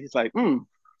somebody, and then he's like, and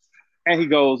he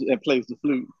goes and plays the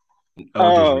flute.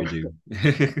 Oh, just Um,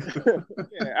 redo.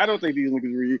 yeah, I don't think these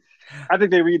niggas read. I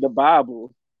think they read the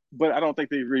Bible, but I don't think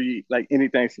they read like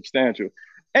anything substantial.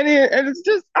 And it's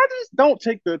just I just don't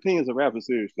take the opinions of rappers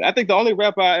seriously. I think the only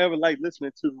rapper I ever like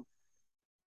listening to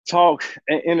talk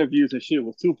and interviews and shit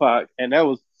was Tupac, and that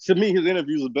was to me his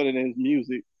interviews was better than his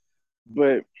music.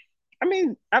 But I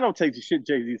mean, I don't take the shit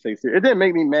Jay Z says here. It didn't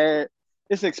make me mad.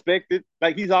 It's expected.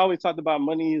 Like he's always talked about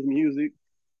money in his music,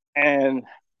 and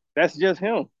that's just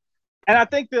him. And I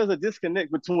think there's a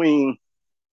disconnect between.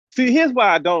 See, here's why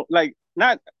I don't like.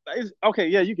 Not it's, okay.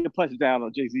 Yeah, you can punch down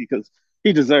on Jay Z because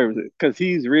he deserves it because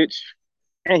he's rich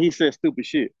and he says stupid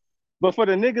shit. But for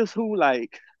the niggas who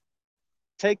like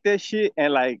take that shit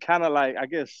and like kind of like I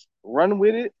guess run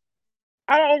with it,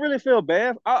 I don't really feel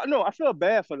bad. No, I feel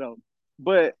bad for them,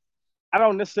 but I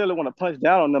don't necessarily want to punch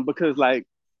down on them because like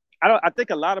I don't. I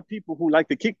think a lot of people who like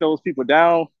to kick those people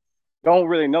down don't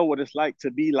really know what it's like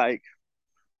to be like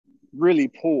really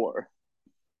poor.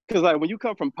 Because like when you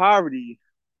come from poverty,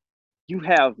 you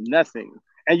have nothing,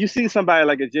 and you see somebody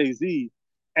like a Jay Z,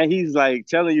 and he's like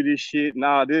telling you this shit and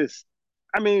all this.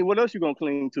 I mean, what else you gonna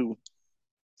cling to?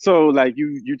 So like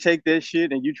you take that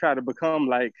shit and you try to become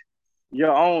like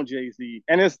your own Jay Z,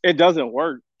 and it doesn't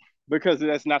work because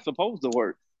that's not supposed to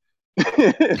work.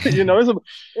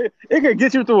 It could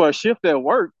get you through a shift at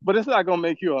work, but it's not gonna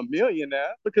make you a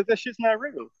millionaire because that shit's not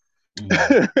real. Mm.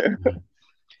 Mhm.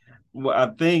 Well,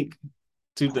 I think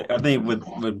I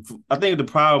think the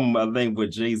problem I think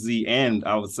with Jay Z and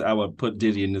I would say I would put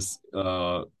Diddy in this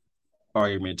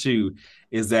argument too,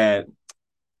 is that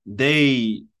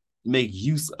they make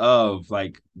use of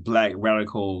like black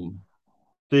radical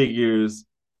figures,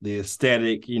 the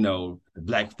aesthetic, the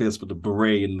black fist with the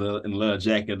beret and the leather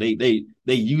jacket.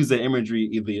 They use that imagery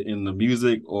either in the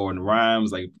music or in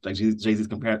rhymes, like Jay-Z's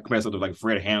comparison to like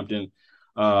Fred Hampton.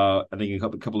 I think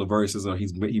a couple of verses, or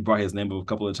he brought his name up a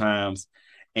couple of times.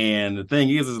 And the thing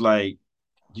is like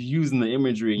you're using the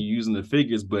imagery and you're using the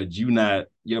figures, but you not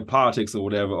your politics or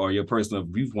whatever or your personal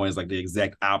viewpoint is like the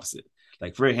exact opposite.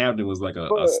 Like Fred Hampton was like a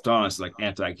But staunch like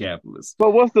anti-capitalist.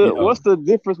 but You what's know, the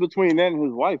difference between that and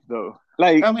his wife though?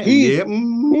 Like I mean, yeah,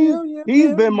 yeah, yeah,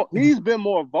 yeah. he's been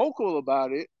more vocal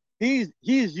about it. He's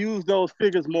used those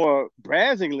figures more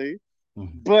brazenly.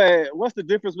 Mm-hmm. But what's the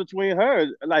difference between her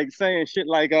like saying shit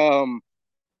like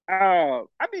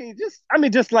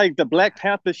just like the Black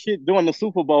Panther shit during the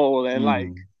Super Bowl and like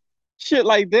Mm-hmm. shit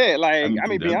like that. I Like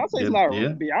mean, yeah,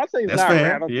 Beyonce's that's not fair.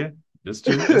 radical. Yeah, that's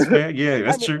true. That's fair. Yeah, I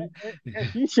that's mean, true. and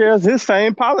she shares his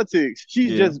same politics.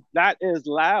 She's Yeah, just not as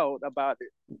loud about it.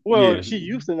 Well, yeah. she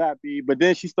used to not be, but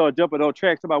then she started jumping on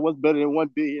tracks about what's better than 1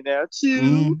 billionaire.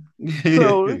 Chew. Mm.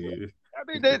 So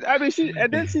she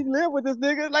and then she lived with this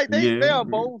nigga. Like they Yeah. are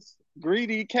both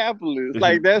greedy capitalists.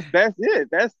 Like that's it.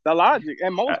 That's the logic.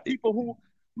 And I,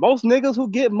 most niggas who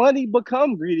get money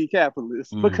become greedy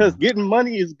capitalists because mm, getting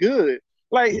money is good.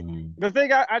 Like mm, the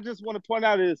thing I just want to point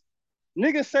out is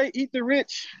niggas say eat the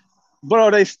rich, but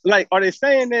are they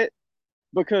saying that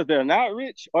because they're not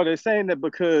rich, or they're saying that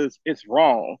because it's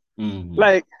wrong? mm,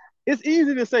 Like it's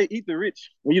easy to say eat the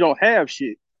rich when you don't have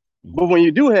shit, but mm, when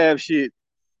you do have shit,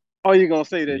 are you gonna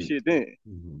say that yeah, shit then?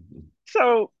 mm,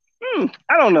 So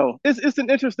I don't know. It's an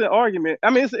interesting argument. I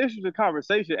mean, it's an interesting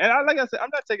conversation. And like I said, I'm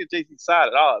not taking JC's side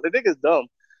at all. The nigga's dumb,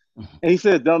 and he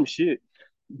says dumb shit.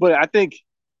 But I think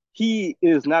he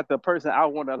is not the person I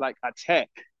want to like attack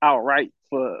outright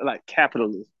for like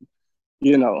capitalism.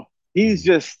 You know, he's mm,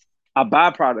 just a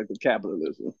byproduct of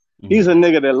capitalism. He's a mm,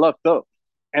 nigga that lucked up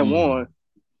and mm. won.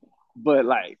 But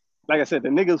like I said, the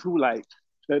niggas who like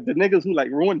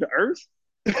ruined the earth,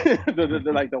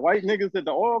 like the white niggas at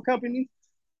the oil company,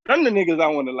 them the niggas I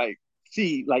want to like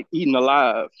see like eaten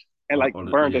alive and like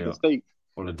burned at the Yeah, stake.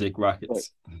 or the Dick But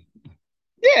Rockets.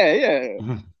 yeah,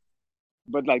 yeah.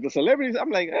 But like the celebrities, I'm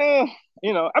like, I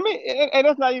mean, and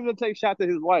that's not even to take shots at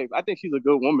his wife. I think she's a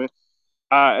good woman.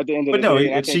 At the end of But the no, day,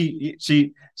 and I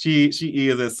think she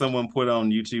is, as someone put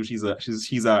on YouTube,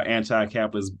 she's our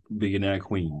anti-capitalist billionaire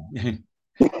queen. And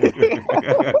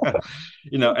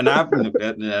I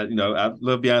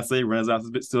love Beyonce. Renaissance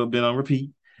has still been on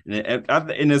repeat, and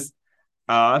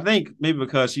I think maybe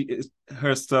because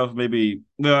her stuff maybe,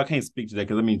 well, I can't speak to that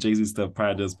because I mean Jay-Z stuff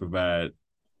probably does provide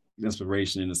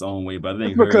inspiration in its own way, but I it's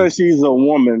think her, because she's a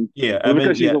woman. yeah, I It's mean,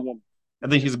 because she's yeah, a woman. I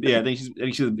think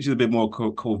she's a bit more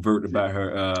covert about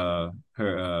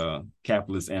her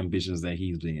capitalist ambitions than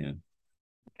he's been.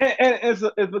 And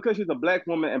it's because she's a black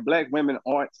woman, and black women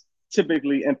aren't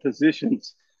typically in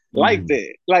positions like Mm-hmm.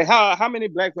 that. Like how many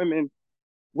black women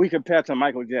we compare to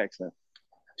Michael Jackson?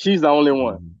 She's the only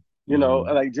one.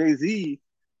 Mm-hmm. Like Jay-Z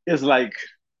is like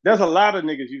there's a lot of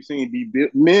niggas you've seen be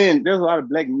men. There's a lot of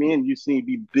black men you've seen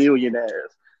be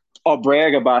billionaires or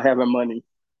brag about having money,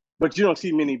 but you don't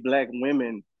see many black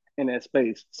women in that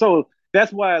space. So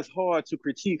that's why it's hard to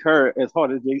critique her as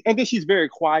hard as Jay. And then she's very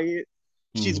quiet.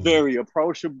 She's Mm-hmm. very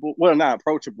approachable. Well, not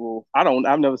approachable.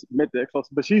 I've never met that close,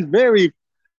 but she's very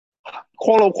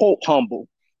quote unquote humble.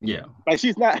 Yeah. Like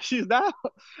she's not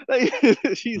like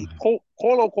she's quote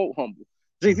unquote humble.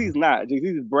 Jay Z's not. Jay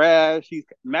Z's brash. He's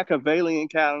Machiavellian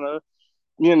kind of.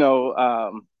 You know,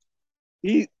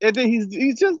 and then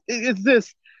he's just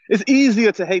it's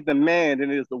easier to hate the man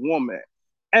than it is the woman,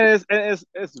 and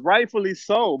it's rightfully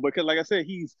so because like I said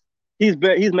he's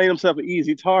made himself an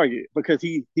easy target because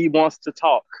he wants to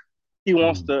talk. He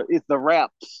wants Mm-hmm. to it's the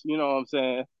raps. You know what I'm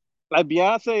saying? Like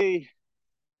Beyonce,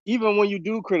 even when you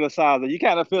do criticize her, you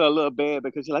kind of feel a little bad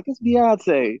because you're like, it's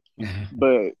Beyonce.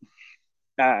 But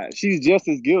she's just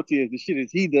as guilty as the shit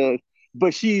as he does,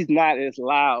 but she's not as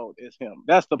loud as him.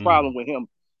 That's the problem Mm-hmm. with him.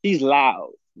 He's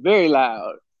loud, very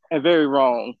loud, and very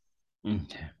wrong.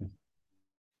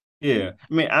 Yeah,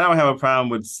 I mean, I don't have a problem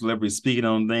with celebrities speaking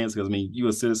on things because I mean, you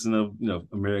a citizen of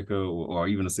America, or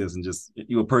even a citizen, just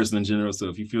you a person in general. So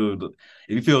if you feel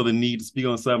the need to speak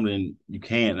on something, then you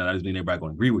can, and I just mean everybody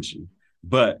going to agree with you.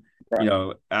 But Right.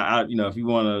 if you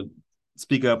want to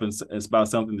speak up and about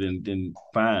something, then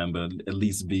fine, but at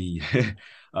least be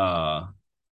uh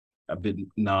a bit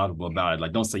knowledgeable about it.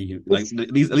 Like, don't say you like It's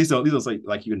at least don't say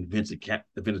like you invented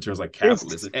terms like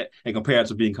capitalist and compare it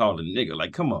to being called a nigga.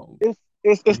 Like, come on. it's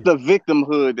it's the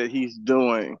victimhood that he's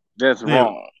doing That's Yeah,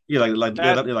 wrong. yeah,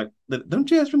 That them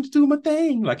jazz drums do my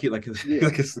thing. yeah. Like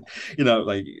it's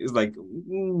like it's like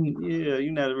yeah,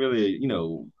 you're not really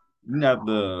you're not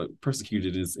the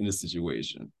persecuted in this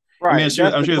situation. I mean, Right.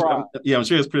 That's I'm the sure, cry. I'm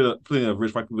sure it's plenty of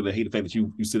rich white people that hate the fact that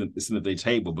you sit at their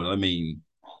table, but I mean,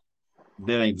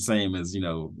 that ain't the same as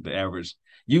the average.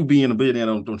 You being a billionaire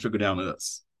don't trickle down to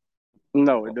us.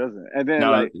 No, it doesn't. And then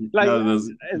Not like not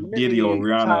as as Diddy or many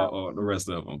Rihanna times, or the rest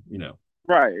of them.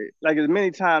 right? Like as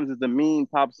many times as the meme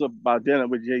pops up about dinner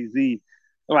with Jay Z,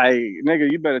 like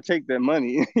nigga, you better take that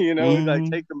money. Like Mm-hmm.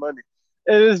 take the money.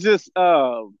 It is just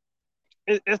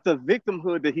it's the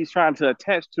victimhood that he's trying to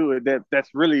attach to it that's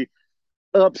really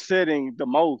upsetting the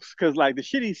most. Cause like the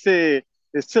shit he said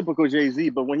is typical Jay Z,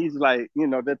 but when he's like,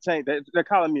 they're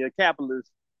calling me a capitalist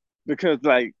because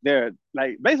like they're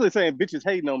like basically saying bitches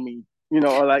hating on me,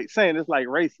 or like saying it's like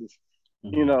racist,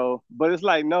 Mm-hmm. but it's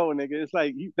like no, nigga, it's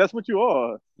like that's what you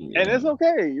are, and Yeah, it's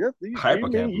okay. You hyper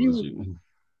mean capitalist. you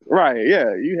right?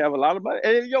 Yeah, you have a lot of money,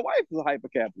 and your wife is a hyper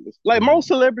capitalist. Like most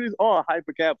Mm-hmm. celebrities are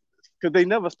hyper capitalists because they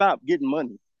never stop getting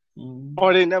money Mm-hmm.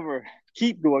 or they never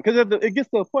keep going because it gets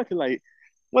to a point you're like,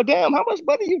 well, damn, how much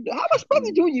money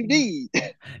do you need?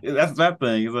 That's that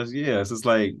thing. It's like, yeah, it's just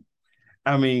like,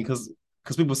 I mean, because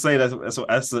people say that's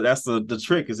the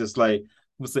trick. Is just like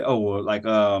people say, oh well, like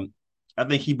I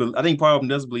think part of him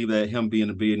does believe that him being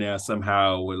a billionaire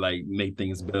somehow would like make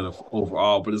things better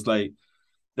overall. But it's like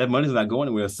that money's not going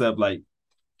anywhere except like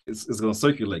it's going to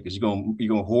circulate because you're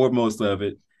gonna hoard most of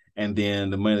it, and then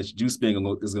the money that you do spend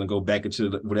is going to go back into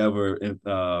whatever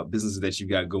businesses that you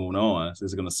got going on. So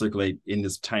it's going to circulate in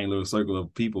this tiny little circle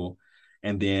of people,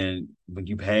 and then when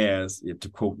you pass, to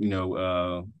quote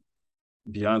Beyonce,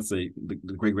 the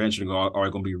great grandchildren are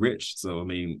going to be rich. So I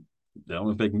mean, that don't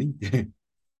affect me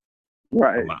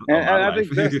Right, on my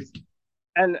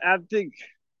and I life. think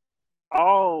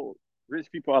all rich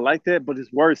people are like that, but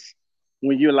it's worse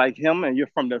when you're like him and you're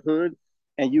from the hood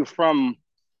and you're from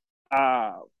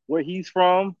uh where he's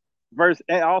from versus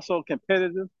and also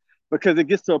competitive because it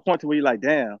gets to a point where you're like,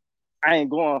 damn, I ain't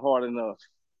going hard enough.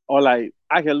 Or like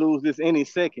I can lose this any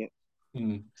second.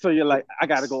 Mm. So you're like, I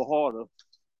gotta go harder.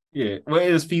 Yeah, well, it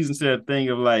just feeds into that thing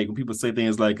of like when people say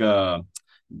things like, "You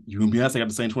and Beyonce got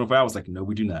the same 24 hours." Like, no,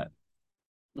 we do not.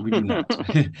 We do not.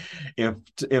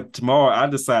 If tomorrow I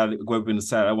decide to go up and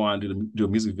decide I want to do a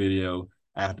music video,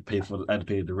 I have to pay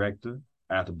the director.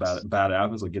 I have to buy the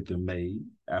outfits or get them made.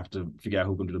 I have to figure out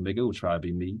who's gonna do the makeup. It would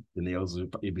probably be me. The nails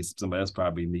it'd be somebody else,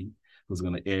 probably me. Who's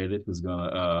gonna edit it? Who's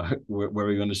gonna where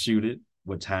we're gonna shoot it?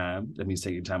 What time? That means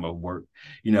taking time off work.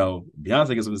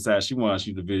 Beyonce gets to decide she wants to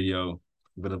shoot the video,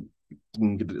 but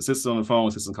get the assistant on the phone.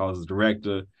 Assistant calls the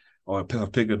director or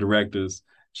pick her directors.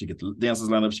 She get the dancers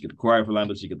lined up. She get the choreographer lined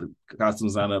up. She get the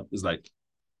costumes lined up. It's like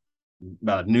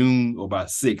about noon or by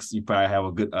 6, you probably have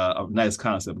a nice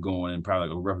concept going and probably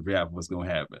like a rough draft of what's going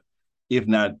to happen, if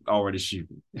not already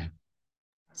shooting.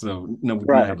 So no, we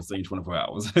do not Right. have the same 24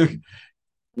 hours.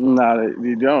 No,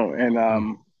 you don't. And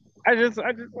I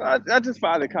just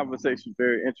find the conversation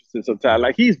very interesting sometimes.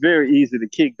 Like he's very easy to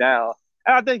kick down.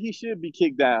 And I think he should be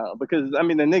kicked down because I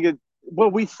mean the nigga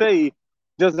what we say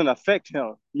doesn't affect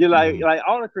him. You like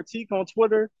all the critique on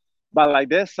Twitter by like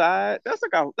that side, that's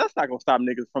not gonna stop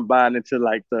niggas from buying into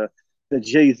like the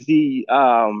Jay-Z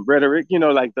rhetoric,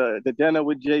 like the dinner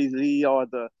with Jay-Z or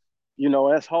the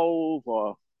that's Hove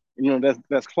or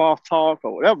that's cloth talk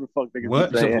or whatever the fuck niggas be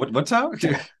What? saying. What talk?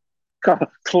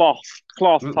 Cloth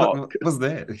talk. What's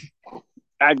that?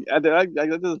 I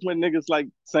just when niggas like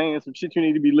saying some shit you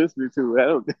need to be listening to. I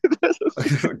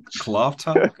don't, Cloth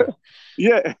talk?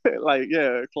 yeah, like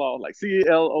yeah, cloth, like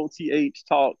CLOTH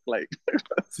talk, like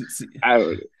See, I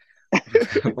don't.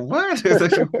 what?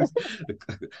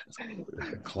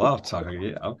 Cloth talk?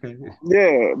 Yeah, okay.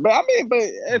 Yeah, but I mean, but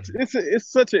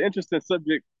it's such an interesting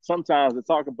subject sometimes to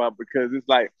talk about because it's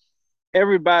like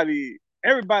everybody's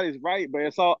right,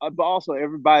 but but also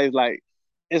everybody's like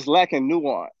it's lacking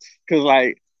nuance because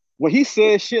like when he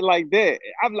says shit like that,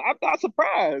 I'm not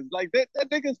surprised. Like that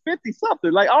nigga's 50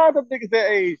 something. Like all the niggas that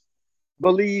age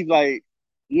believe like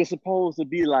you're supposed to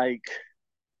be like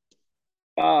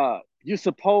you're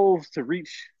supposed to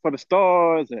reach for the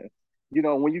stars and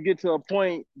when you get to a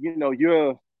point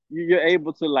you're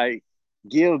able to like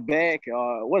give back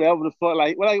or whatever the fuck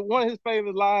like one of his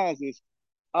favorite lines is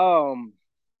um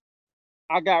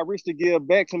I got rich to give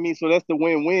back to me, so that's the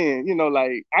win-win.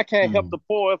 Like I can't help Mm, the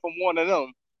poor if I'm one of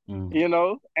them.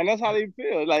 mm. And that's how they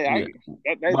feel. Like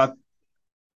Yeah. that's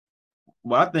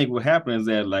Well, I think what happens is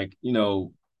that like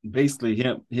basically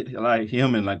like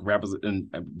him and like rappers and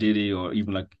Diddy or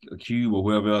even like a Cube or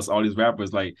whoever else, all these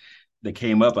rappers like that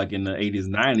came up like in the 80s,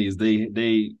 90s,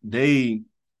 they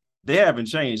they haven't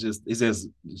changed. It's just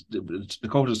the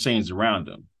culture's changed around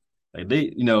them. Like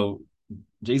they,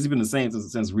 Jay-Z been the same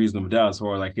since Reasonable Doubt as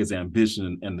far as like his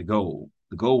ambition and the goal.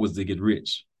 The goal was to get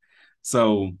rich.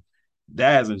 So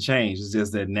that hasn't changed. It's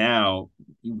just that now,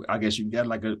 I guess you got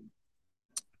like a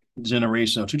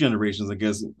generation or two generations, I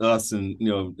guess, us and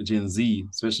Gen Z,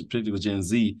 especially particularly with Gen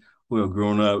Z, who have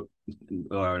grown up,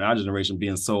 or in our generation,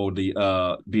 being sold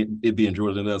it being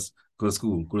drilled in us: go to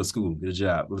school, get a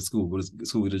job, go to school,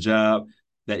 get a job.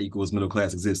 That equals middle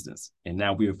class existence. And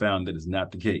now we have found that it's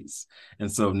not the case. And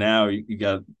so now you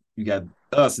got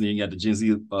us, and then you got the Gen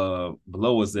Z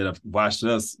below us that have watched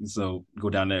us so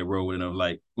go down that road and are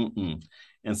like, mm-mm.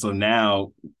 And so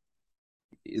now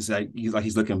it's like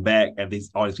he's looking back at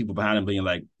all these people behind him being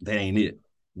like, that ain't it.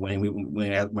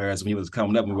 Whereas when he was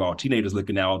coming up, we were all teenagers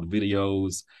looking at all the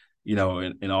videos,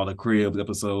 and all the Cribs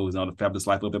episodes and all the Fabulous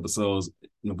Life of episodes.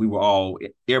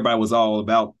 Everybody was all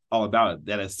about it,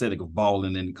 that aesthetic of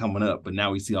balling and coming up. But now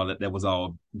we see all that was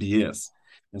all BS.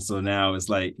 And so now it's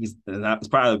like it's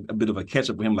probably a bit of a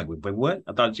catch up with him. Like, but what?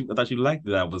 I thought you liked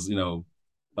that I was,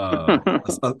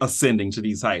 ascending to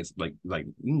these heights. Like,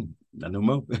 not no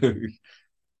more.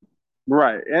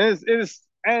 Right. And it's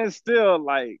still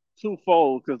like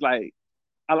twofold, because like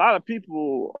a lot of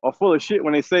people are full of shit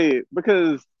when they say it,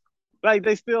 because like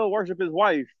they still worship his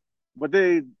wife, but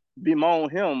they bemoan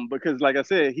him because, like I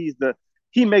said, he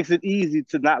makes it easy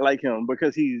to not like him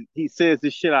because he says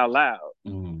this shit out loud.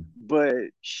 Mm. But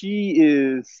she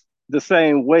is the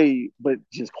same way, but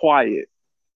just quiet,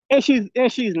 and she's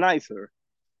nicer.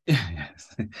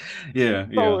 Yeah.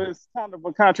 So it's kind of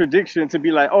a contradiction to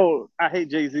be like, oh, I hate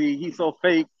Jay-Z. He's so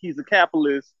fake. He's a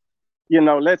capitalist.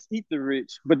 Let's eat the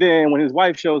rich. But then when his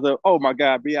wife shows up, oh my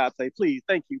God, Beyonce, please,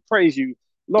 thank you, praise you,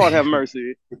 Lord have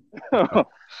mercy.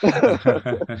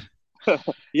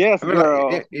 Yes, girl.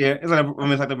 It's like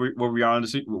it's like with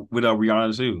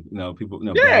Rihanna too. People,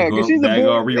 Yeah, because she's bad a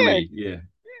girl billionaire. Riri. Yeah.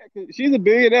 Yeah, she's a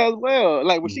billionaire as well.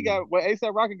 Like when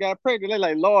ASAP Rocky got pregnant, they're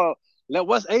like, Lord,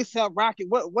 what's ASAP Rocky?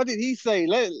 What did he say?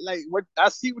 What I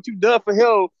see what you done for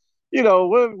him.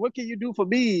 What can you do for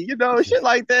me? Shit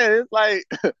like that. It's like,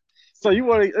 so you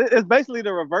want to? It's basically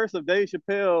the reverse of Dave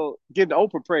Chappelle getting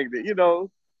Oprah pregnant.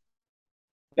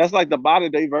 That's like the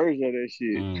modern day version of that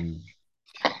shit. Mm.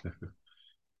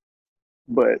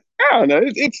 But I don't know.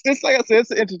 It's like I said,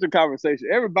 it's an interesting conversation.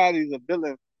 Everybody's a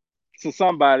villain to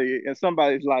somebody in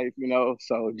somebody's life,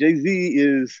 So Jay-Z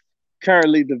is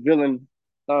currently the villain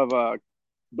of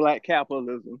black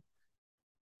capitalism.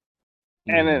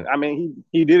 And then, I mean,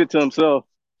 he did it to himself.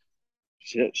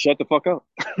 Shut the fuck up.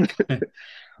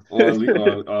 or at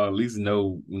least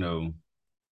know,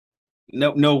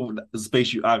 no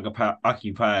space you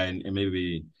occupy and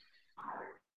maybe,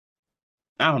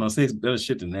 I don't know, say better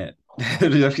shit than that.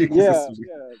 Yeah,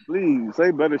 please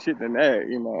say better shit than that.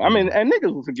 I mean, and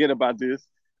niggas will forget about this.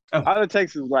 Oh. All it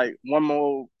takes is like one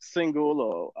more single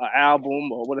or an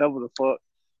album or whatever the fuck,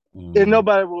 and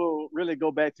nobody will really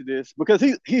go back to this because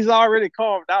he's already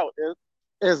carved out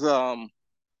as the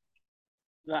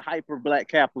hyper black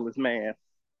capitalist man.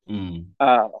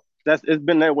 It's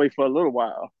been that way for a little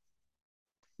while.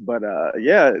 But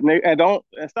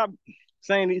and stop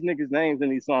saying these niggas' names in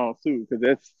these songs too, because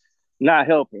that's not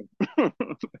helping.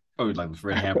 Oh, like the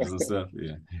Fred Hamptons and stuff.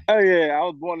 Yeah. Oh yeah, I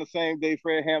was born the same day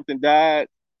Fred Hampton died.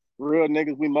 Real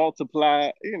niggas, we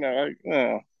multiply.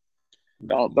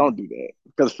 Don't do that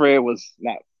because Fred was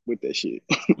not with that shit.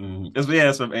 That's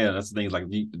the thing. Like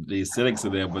the aesthetics are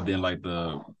there, but then like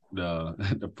the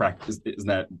practice is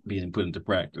not being put into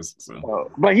practice. So,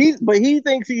 but he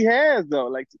thinks he has though.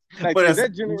 Like but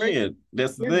that generation. Yeah,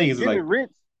 that's the thing. Is like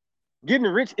getting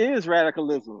rich is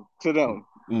radicalism to them.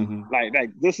 Mm-hmm.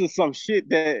 Like this is some shit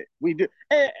that we do,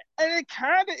 and it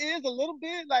kind of is a little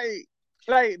bit like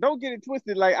don't get it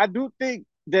twisted. Like I do think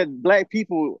that black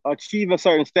people achieving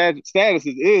certain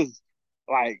statuses is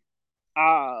like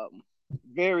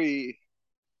very,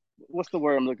 what's the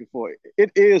word I'm looking for?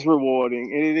 It is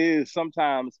rewarding and it is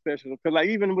sometimes special because like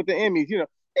even with the Emmys,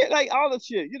 like all the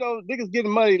shit, niggas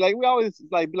getting money. Like we always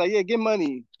like be like, yeah, get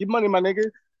money, my nigga,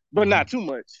 but not too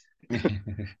much.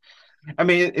 I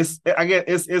mean, I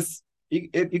guess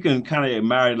you can kind of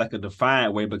admire it like a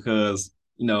defiant way because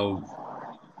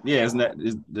it's not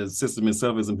the system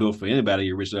itself isn't built for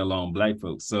anybody rich, let alone black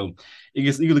folks. So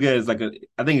you can look at it as like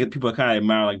I think people kind of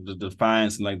admire like the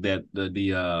defiance and like that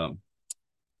the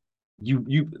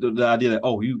idea that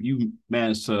you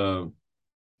managed to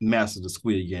master the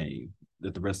Squid Game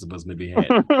that the rest of us maybe had.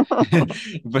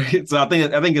 But so I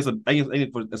think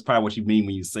that's probably what you mean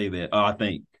when you say that. Oh, I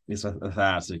think it's how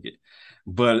I took it.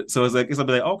 But so it's like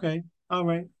okay, all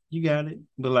right, you got it.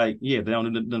 But like, yeah, they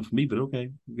don't do nothing for me, but okay,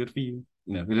 good for you.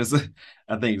 It is,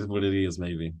 I think that's what it is,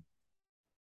 maybe.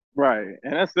 Right,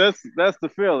 and that's the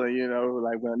feeling,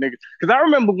 like when a nigga. Because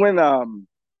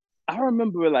I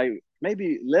remember like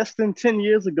maybe less than 10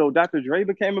 years ago, Dr. Dre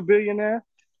became a billionaire,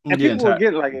 and Yeah, and people were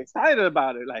getting like excited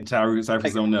about it, Tyrese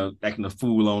like on acting a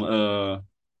fool on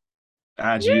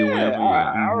IG or yeah, whatever.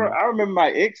 Yeah. Mm-hmm. I remember my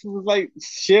ex was like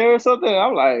share or something. And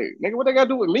I'm like, nigga, what they got to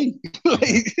do with me? Like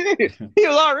he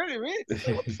was already rich.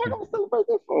 Like, what the fuck I'm celebrating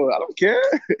this for? I don't care.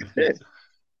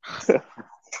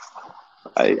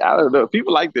 I don't know.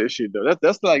 People like that shit though.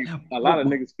 That's like a lot of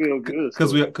niggas feel good Because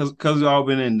story. we all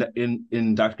been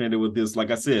indoctrinated with this,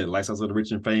 like I said, lifestyles of the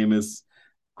rich and famous,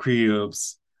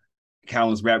 cribs,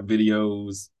 countless rap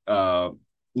videos,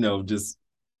 just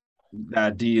the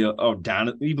idea of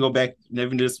dynasty. Even go back, never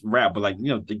even just rap, but like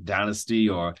the Dynasty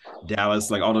or Dallas,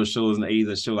 like all those shows in the 80s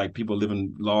that show like people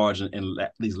living large and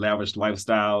these lavish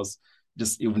lifestyles,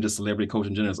 just even just celebrity culture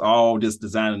in general. It's all just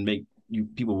designed to make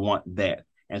people want that.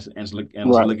 And to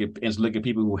Right. look at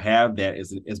people who have that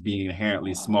as being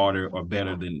inherently smarter or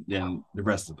better than the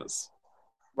rest of us.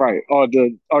 Right.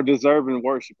 Or deserving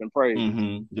worship and praise.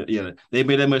 Mm-hmm. Yeah, they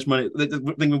made that much money. I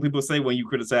think when people say when you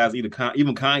criticize even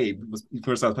Kanye, you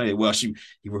criticize Kanye. Well, he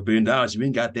was $1 billion. You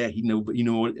ain't got that. He know, but he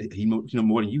know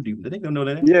more than you do. They don't know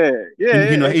that. Yeah, yeah.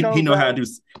 He know how to do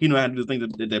the things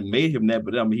that made him that.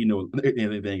 But I mean, he know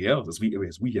anything else as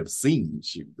we have seen.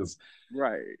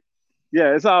 Right.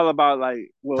 Yeah, it's all about like,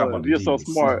 Talk well, about the deals. if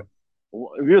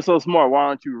you're so smart, why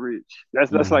aren't you rich?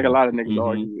 That's like a Mm-hmm. lot of niggas Mm-hmm.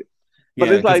 argue with. But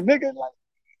Yeah, it's because like, nigga,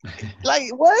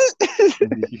 like what?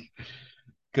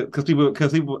 because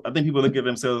people, I think people look at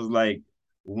themselves like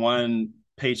one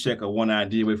paycheck or one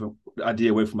idea away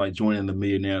from like joining the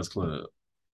millionaires club,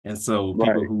 and so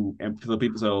Right.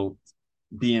 so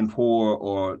being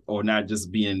poor or not just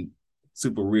being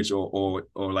super rich or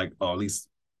like or at least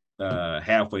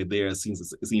halfway there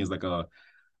seems like a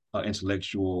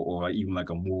intellectual or even like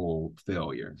a moral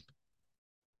failure.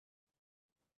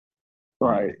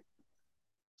 Right.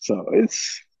 So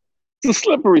it's a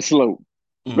slippery slope.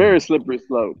 Very Mm. slippery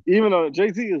slope. Even though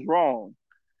Jay-Z is wrong.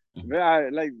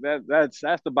 Like that's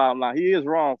the bottom line. He is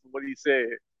wrong for what he said.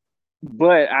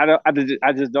 But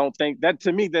I just don't think that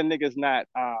to me that nigga's not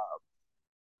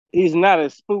he's not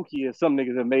as spooky as some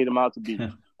niggas have made him out to be.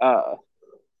 Uh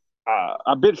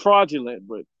a bit fraudulent,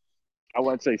 but I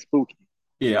wouldn't say spooky.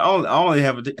 Yeah, I only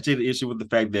have the issue with the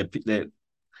fact that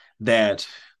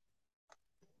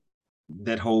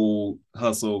that whole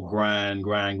hustle, grind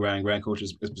culture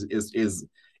is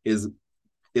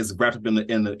is wrapped up in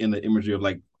the imagery of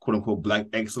like quote unquote black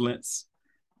excellence,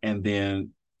 and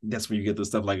then that's where you get the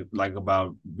stuff like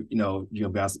about you and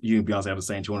Beyonce have the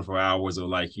same 24 hours, or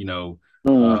like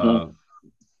Mm-hmm. uh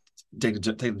take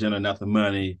the dinner, not the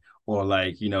money, or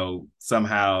like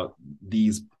somehow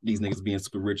these niggas being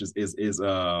super rich is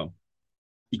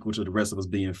equal to the rest of us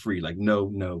being free. Like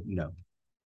no.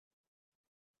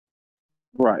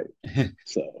 Right.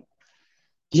 So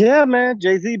yeah, man.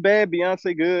 Jay-Z bad,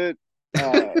 Beyonce good.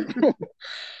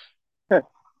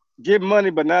 Get money,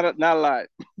 but not a lot.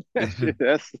 That's it.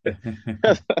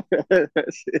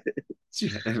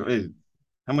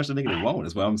 How much the nigga they want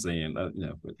is what I'm saying. But him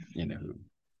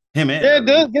Yeah, and it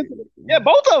does. Yeah,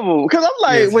 both of them. Because I'm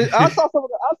like, yes. when I saw some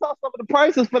of the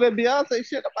prices for that Beyonce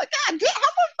shit. I'm like, God damn, how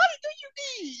much money do you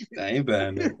need? I ain't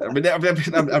buying that. I mean,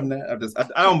 I'm not.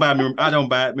 I don't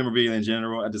buy memorabilia in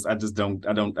general. I just don't.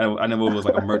 I never was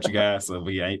like a merch guy. So,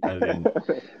 but yeah,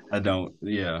 I don't.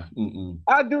 Yeah. Mm-mm.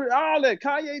 I do all that.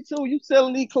 Kanye too. You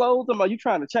selling these clothes? Are you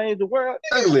trying to change the world?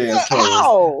 Ugly ass clothes.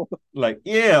 How? Like,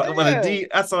 yeah, but Yeah.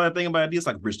 I saw that thing about it. It's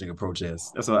like rich nigga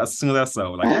protest. That's what as soon as I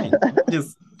saw, like, I ain't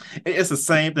just. It's the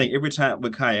same thing every time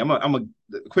with Kanye. I'm a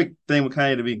quick thing with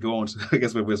Kanye to be going to. I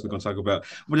guess what we're gonna talk about,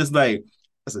 but it's like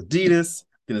it's Adidas.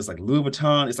 Then it's like Louis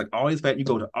Vuitton. It's like all these you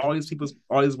go to all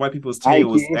these white people's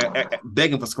tails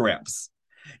begging for scraps.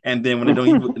 And then when they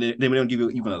don't give you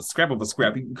even a scrap of a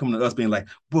scrap, you come to us being like,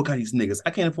 boycott these niggas.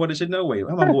 I can't afford this shit no way. How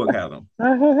am I boycott them?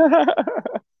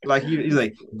 Like he's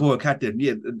like, boycott them.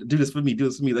 Yeah, do this for me. Do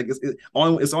this for me. Like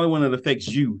it's only when it affects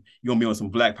you. You're gonna be on some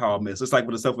black power mess. It's like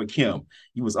with the stuff with Kim.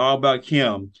 You was all about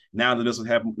Kim. Now that this was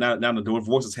happening, now the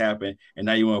divorce has happened, and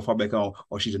now you want to fall back on,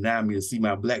 or she denied me to see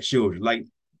my black children. Like,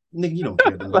 nigga, you don't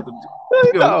care.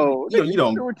 You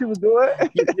don't. What you was doing?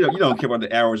 You don't care about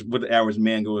what the average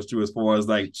man goes through as far as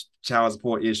like child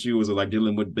support issues or like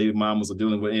dealing with baby mamas or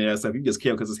dealing with any of that stuff. You just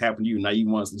care because it's happened to you. Now you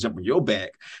want us to jump on your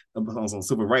back on some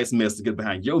civil rights mess to get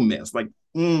behind your mess. Like,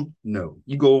 no,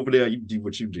 you go over there, you do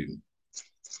what you do.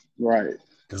 Right.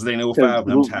 Because it ain't 05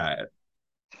 and I'm tired.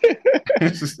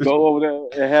 Go over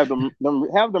there and have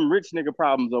them rich nigga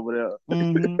problems over there.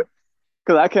 Mm-hmm.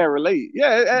 Cause I can't relate.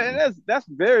 Yeah, and that's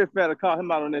very fair to call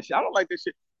him out on that shit. I don't like this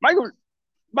shit.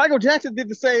 Michael Jackson did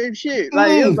the same shit.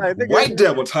 Like it was like nigga, White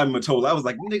Devil, Tommy Mottola. I was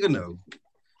like, nigga, no.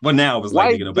 But now it was like,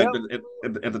 white you know, but devil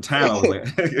at the time I was like,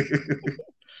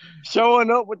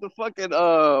 showing up with the fucking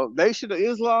Nation of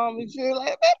Islam and shit. Like,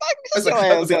 man, Mike, sit your I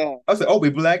ass was like, down. oh, we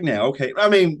black now. Okay. I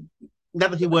mean, not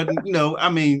that he wasn't, you know, I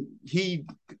mean, he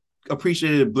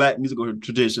appreciated black musical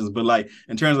traditions, but like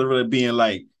in terms of really being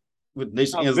like with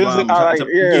Nation of Visit, Islam, I like,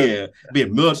 yeah, yeah,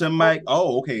 being militant, Mike.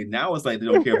 Oh, okay. Now it's like they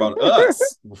don't care about us.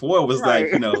 Before it was like,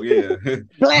 right, you know, yeah,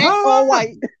 black or ah,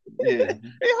 white. yeah. Hey,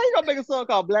 how you gonna make a song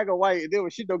called Black or White and then when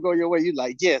shit don't go your way, you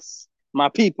like, yes, my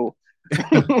people.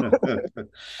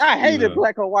 I hated Yeah.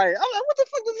 black or white. I'm like, what the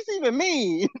fuck does this even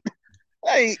mean?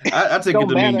 Like, I take it don't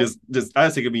to mean matter. just I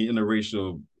take it to mean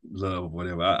interracial love,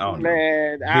 whatever. I don't know.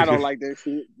 Man, I don't like that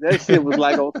shit. That shit was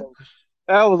like on some,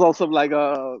 that was on some like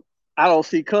I don't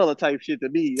see color type shit to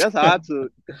me. That's how I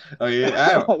took. Oh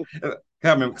yeah, I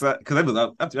remember because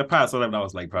I probably saw that when I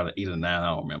was like probably 8 or 9. I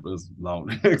don't remember. It was long,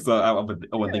 so I wouldn't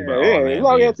think Yeah, about all yeah, that. But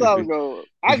long yeah, ass time ago.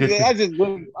 I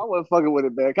wasn't fucking with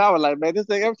it, man. I was like, man, this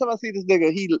thing. Every time I see this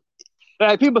nigga, he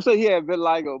like people say he had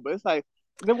vitiligo, but it's like,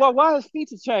 then why his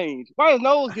features change? Why his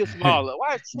nose get smaller?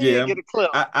 Why his chin yeah. get a clip?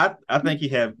 I think he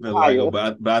had Higher.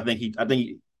 vitiligo, but I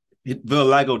think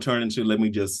vitiligo turned into let me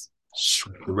just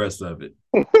the rest of it.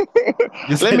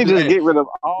 Just Let me just get rid of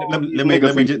all these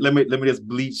nigga features. let me just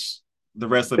bleach the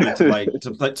rest of it to like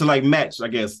to like match, I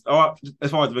guess, or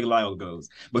as far as Big Lyle goes.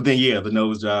 But then yeah, the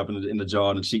nose job and the jaw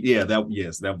and the cheek, yeah, that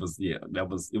was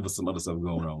it was some other stuff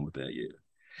going on with that, yeah.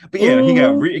 But yeah,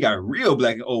 Mm-hmm. he got real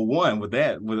black in '01 with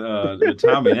that with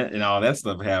Tommy and all that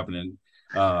stuff happening.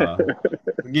 Uh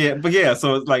but yeah,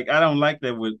 so it's like I don't like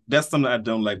that with that's something I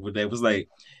don't like with that. It was like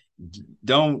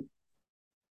don't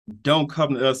don't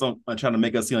come to us on trying to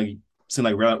make us seem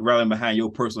like rallying behind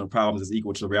your personal problems is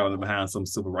equal to rallying behind some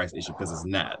civil rights issue because it's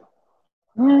not.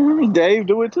 Mm-hmm. Dave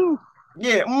do it too.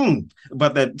 Yeah,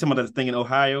 but some of that thing in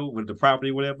Ohio with the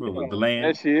property, whatever, with Yeah, the land.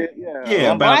 that shit. Yeah, Yeah,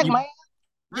 one black man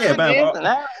yeah, running this and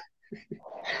that.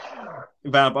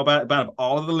 about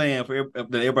all of the land that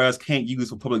everybody else can't use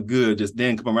for public good. Just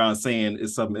then come around saying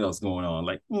it's something else going on.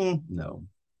 Like, no,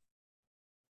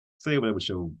 say whatever with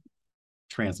your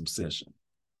trans obsession.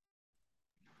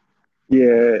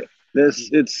 Yeah, this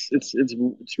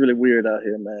it's really weird out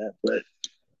here, man. But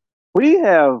we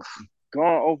have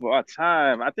gone over our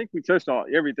time. I think we touched on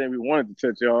everything we wanted to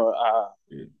touch on.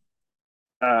 Yeah.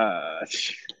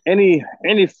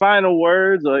 Any final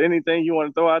words or anything you want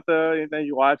to throw out there? Anything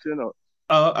you watching or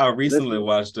I recently listening?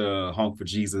 watched Honk for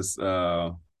Jesus.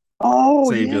 Oh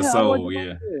Save Your yeah, I wanted Soul. to watch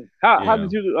Yeah, it. How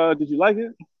yeah. did you like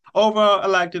it? Overall, I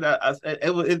liked it.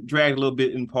 It dragged a little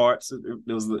bit in parts.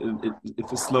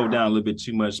 It slowed down a little bit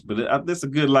too much, but it's a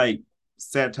good like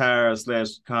satire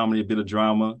slash comedy, a bit of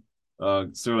drama.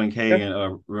 Sterling Yeah. K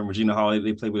and Regina Hall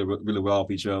they play really well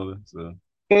off each other. So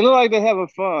They look like they're having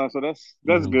fun, so that's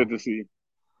mhm. good to see.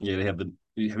 Yeah, they have the.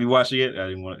 Have you watched it yet? I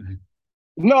didn't want to.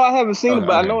 No, I haven't seen it, Okay,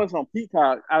 but I okay. know it's on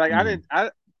Peacock. I Mhm. didn't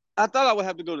I thought I would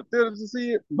have to go to theaters to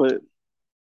see it, but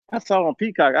I saw it on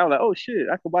Peacock. I was like, oh shit,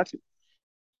 I could watch it.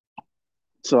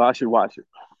 So I should watch it.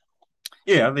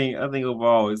 Yeah, I think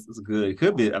overall it's good. It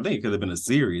could be. I think it could have been a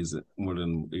series more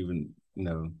than even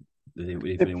if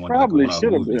they It didn't want like a probably one-off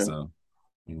should have movie. been. So.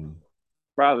 Mm.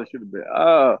 Probably should have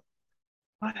been.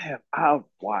 What have I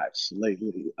watched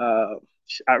lately?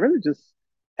 I really just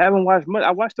haven't watched much.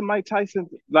 I watched the Mike Tyson.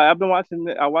 Like I've been watching.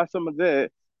 I watched some of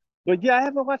that, but yeah, I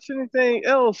haven't watched anything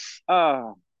else.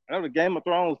 I know the Game of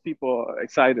Thrones people are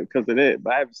excited because of that,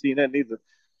 but I haven't seen that neither.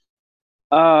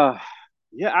 Uh,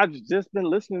 yeah, I've just been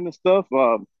listening to stuff.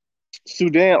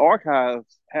 Sudan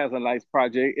Archives has a nice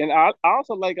project, and I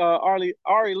also like Ari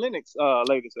Lennox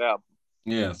latest album.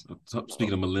 Yes. So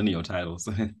speaking of millennial titles.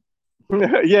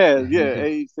 Yeah, yeah,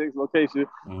 age, sex, location.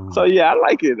 So Mm. yeah, I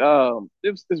like it.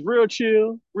 It's real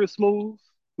chill, real smooth.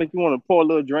 Make you want to pour a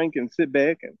little drink and sit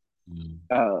back and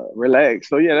Mm. relax.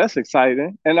 So yeah, that's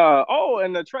exciting. And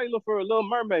and the trailer for Little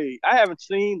Mermaid. I haven't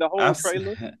seen the whole I've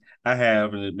trailer. I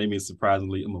have, and it made me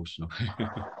surprisingly emotional.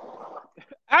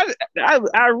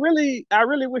 I really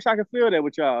wish I could feel that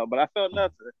with y'all, but I felt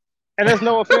nothing. And there's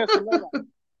no offense to nobody.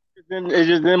 It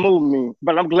just didn't move me.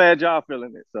 But I'm glad y'all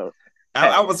feeling it. So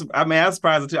I hey, was, I mean, I was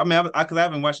surprised too. I mean, because I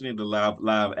haven't watched any of the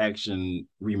live action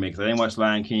remakes. I didn't watch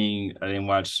Lion King. I didn't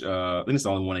watch. I think it's the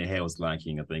only one they had was Lion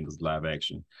King. I think was live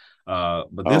action. But I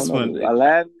don't this know. one,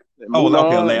 Aladdin, and oh,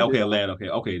 okay, Mulan. Okay, Aladdin,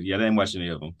 okay, yeah, I didn't watch any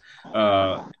of them.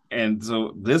 And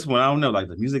so this one, I don't know, like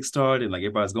the music started, and like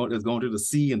it's going through the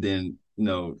sea, and then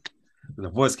The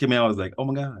voice came out. I was like, oh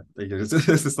my god, it's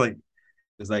just like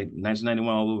it's like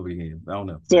 1991 all over again. I don't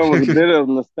know. So it was a bit of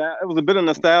nostalgia. It was a bit of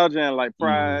nostalgia and like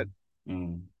pride.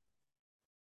 mm,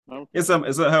 mm.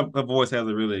 Okay. Her voice has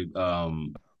a really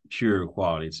pure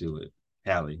quality to it,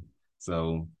 Hallie.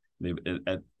 So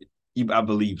I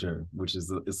believed her, which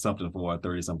is something for a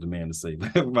 30-something man to say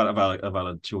about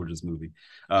a children's movie.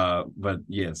 But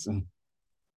yes, and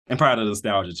prior to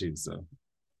nostalgia too. So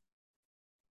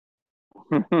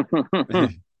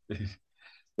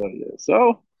So yeah.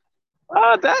 So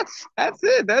that's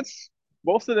it. That's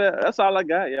most of that. That's all I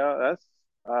got, y'all. That's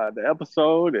the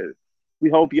episode. And we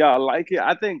hope y'all like it.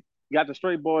 I think "Got the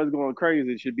Straight Boys Going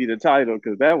Crazy" should be the title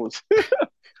because that was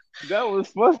that was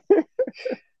funny.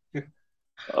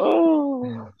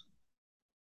 Oh,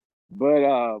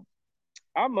 but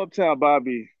I'm Uptown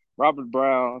Bobby, Robert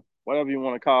Brown, whatever you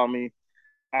want to call me,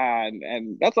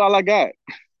 and that's all I got.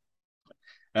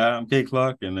 I'm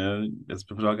K.Clark, and that's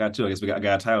pretty much all I got too. I guess I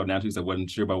got a title now too, so I wasn't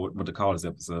sure about what to call this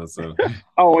episode. So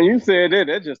Oh, when you said that,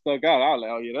 that just stuck out. I was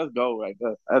like, oh yeah, let's go right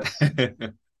there.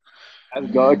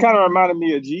 That's go. It kind of reminded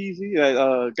me of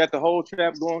Jeezy. Got the whole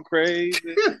trap going crazy.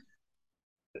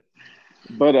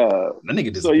 But that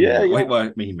nigga so yeah, disappeared. Wait, yeah. well,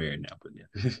 I mean, he married now, but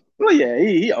yeah. Well, yeah,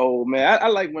 he old man. I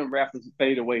like when rappers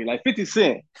fade away, like 50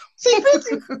 Cent. See,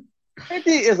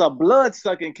 50 is a blood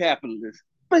sucking capitalist,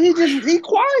 but he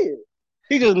quiet.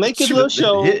 He just make his little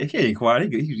show. He ain't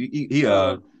quiet.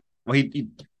 Uh, well, he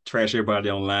trash everybody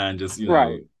online. Just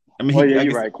right. I mean, Oh yeah, I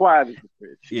you're guess right. Quiet is the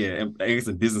fish. yeah. And I guess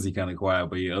in business he kind of quiet,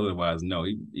 but yeah, otherwise no.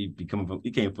 He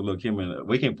came for Lil Kim and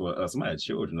he came for somebody's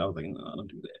children. I was like, no, don't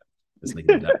do that. This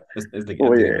nigga,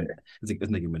 Oh yeah. this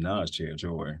nigga Minaj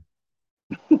territory.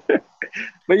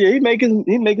 But yeah, he make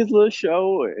his little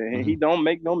show, and he Mm-hmm. don't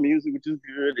make no music, which is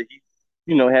good. And he,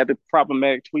 had the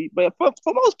problematic tweet, but for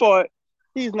most part,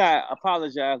 he's not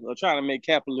apologizing or trying to make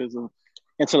capitalism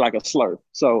into like a slur.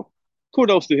 So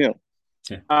kudos to him.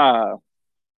 Yeah.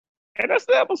 And that's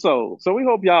the episode. So we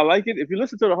hope y'all like it. If you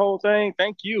listen to the whole thing,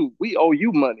 thank you. We owe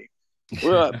you money.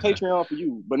 We're a Patreon for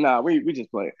you, but nah, we just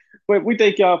play. But we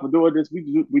thank y'all for doing this. We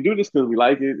do this because we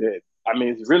like it. And, I mean,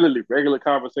 it's really regular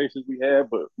conversations we have,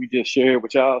 but we just share it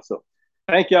with y'all. So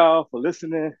thank y'all for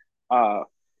listening.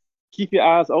 Keep your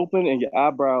eyes open and your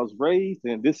eyebrows raised.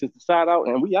 And this is the side out,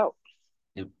 and we out.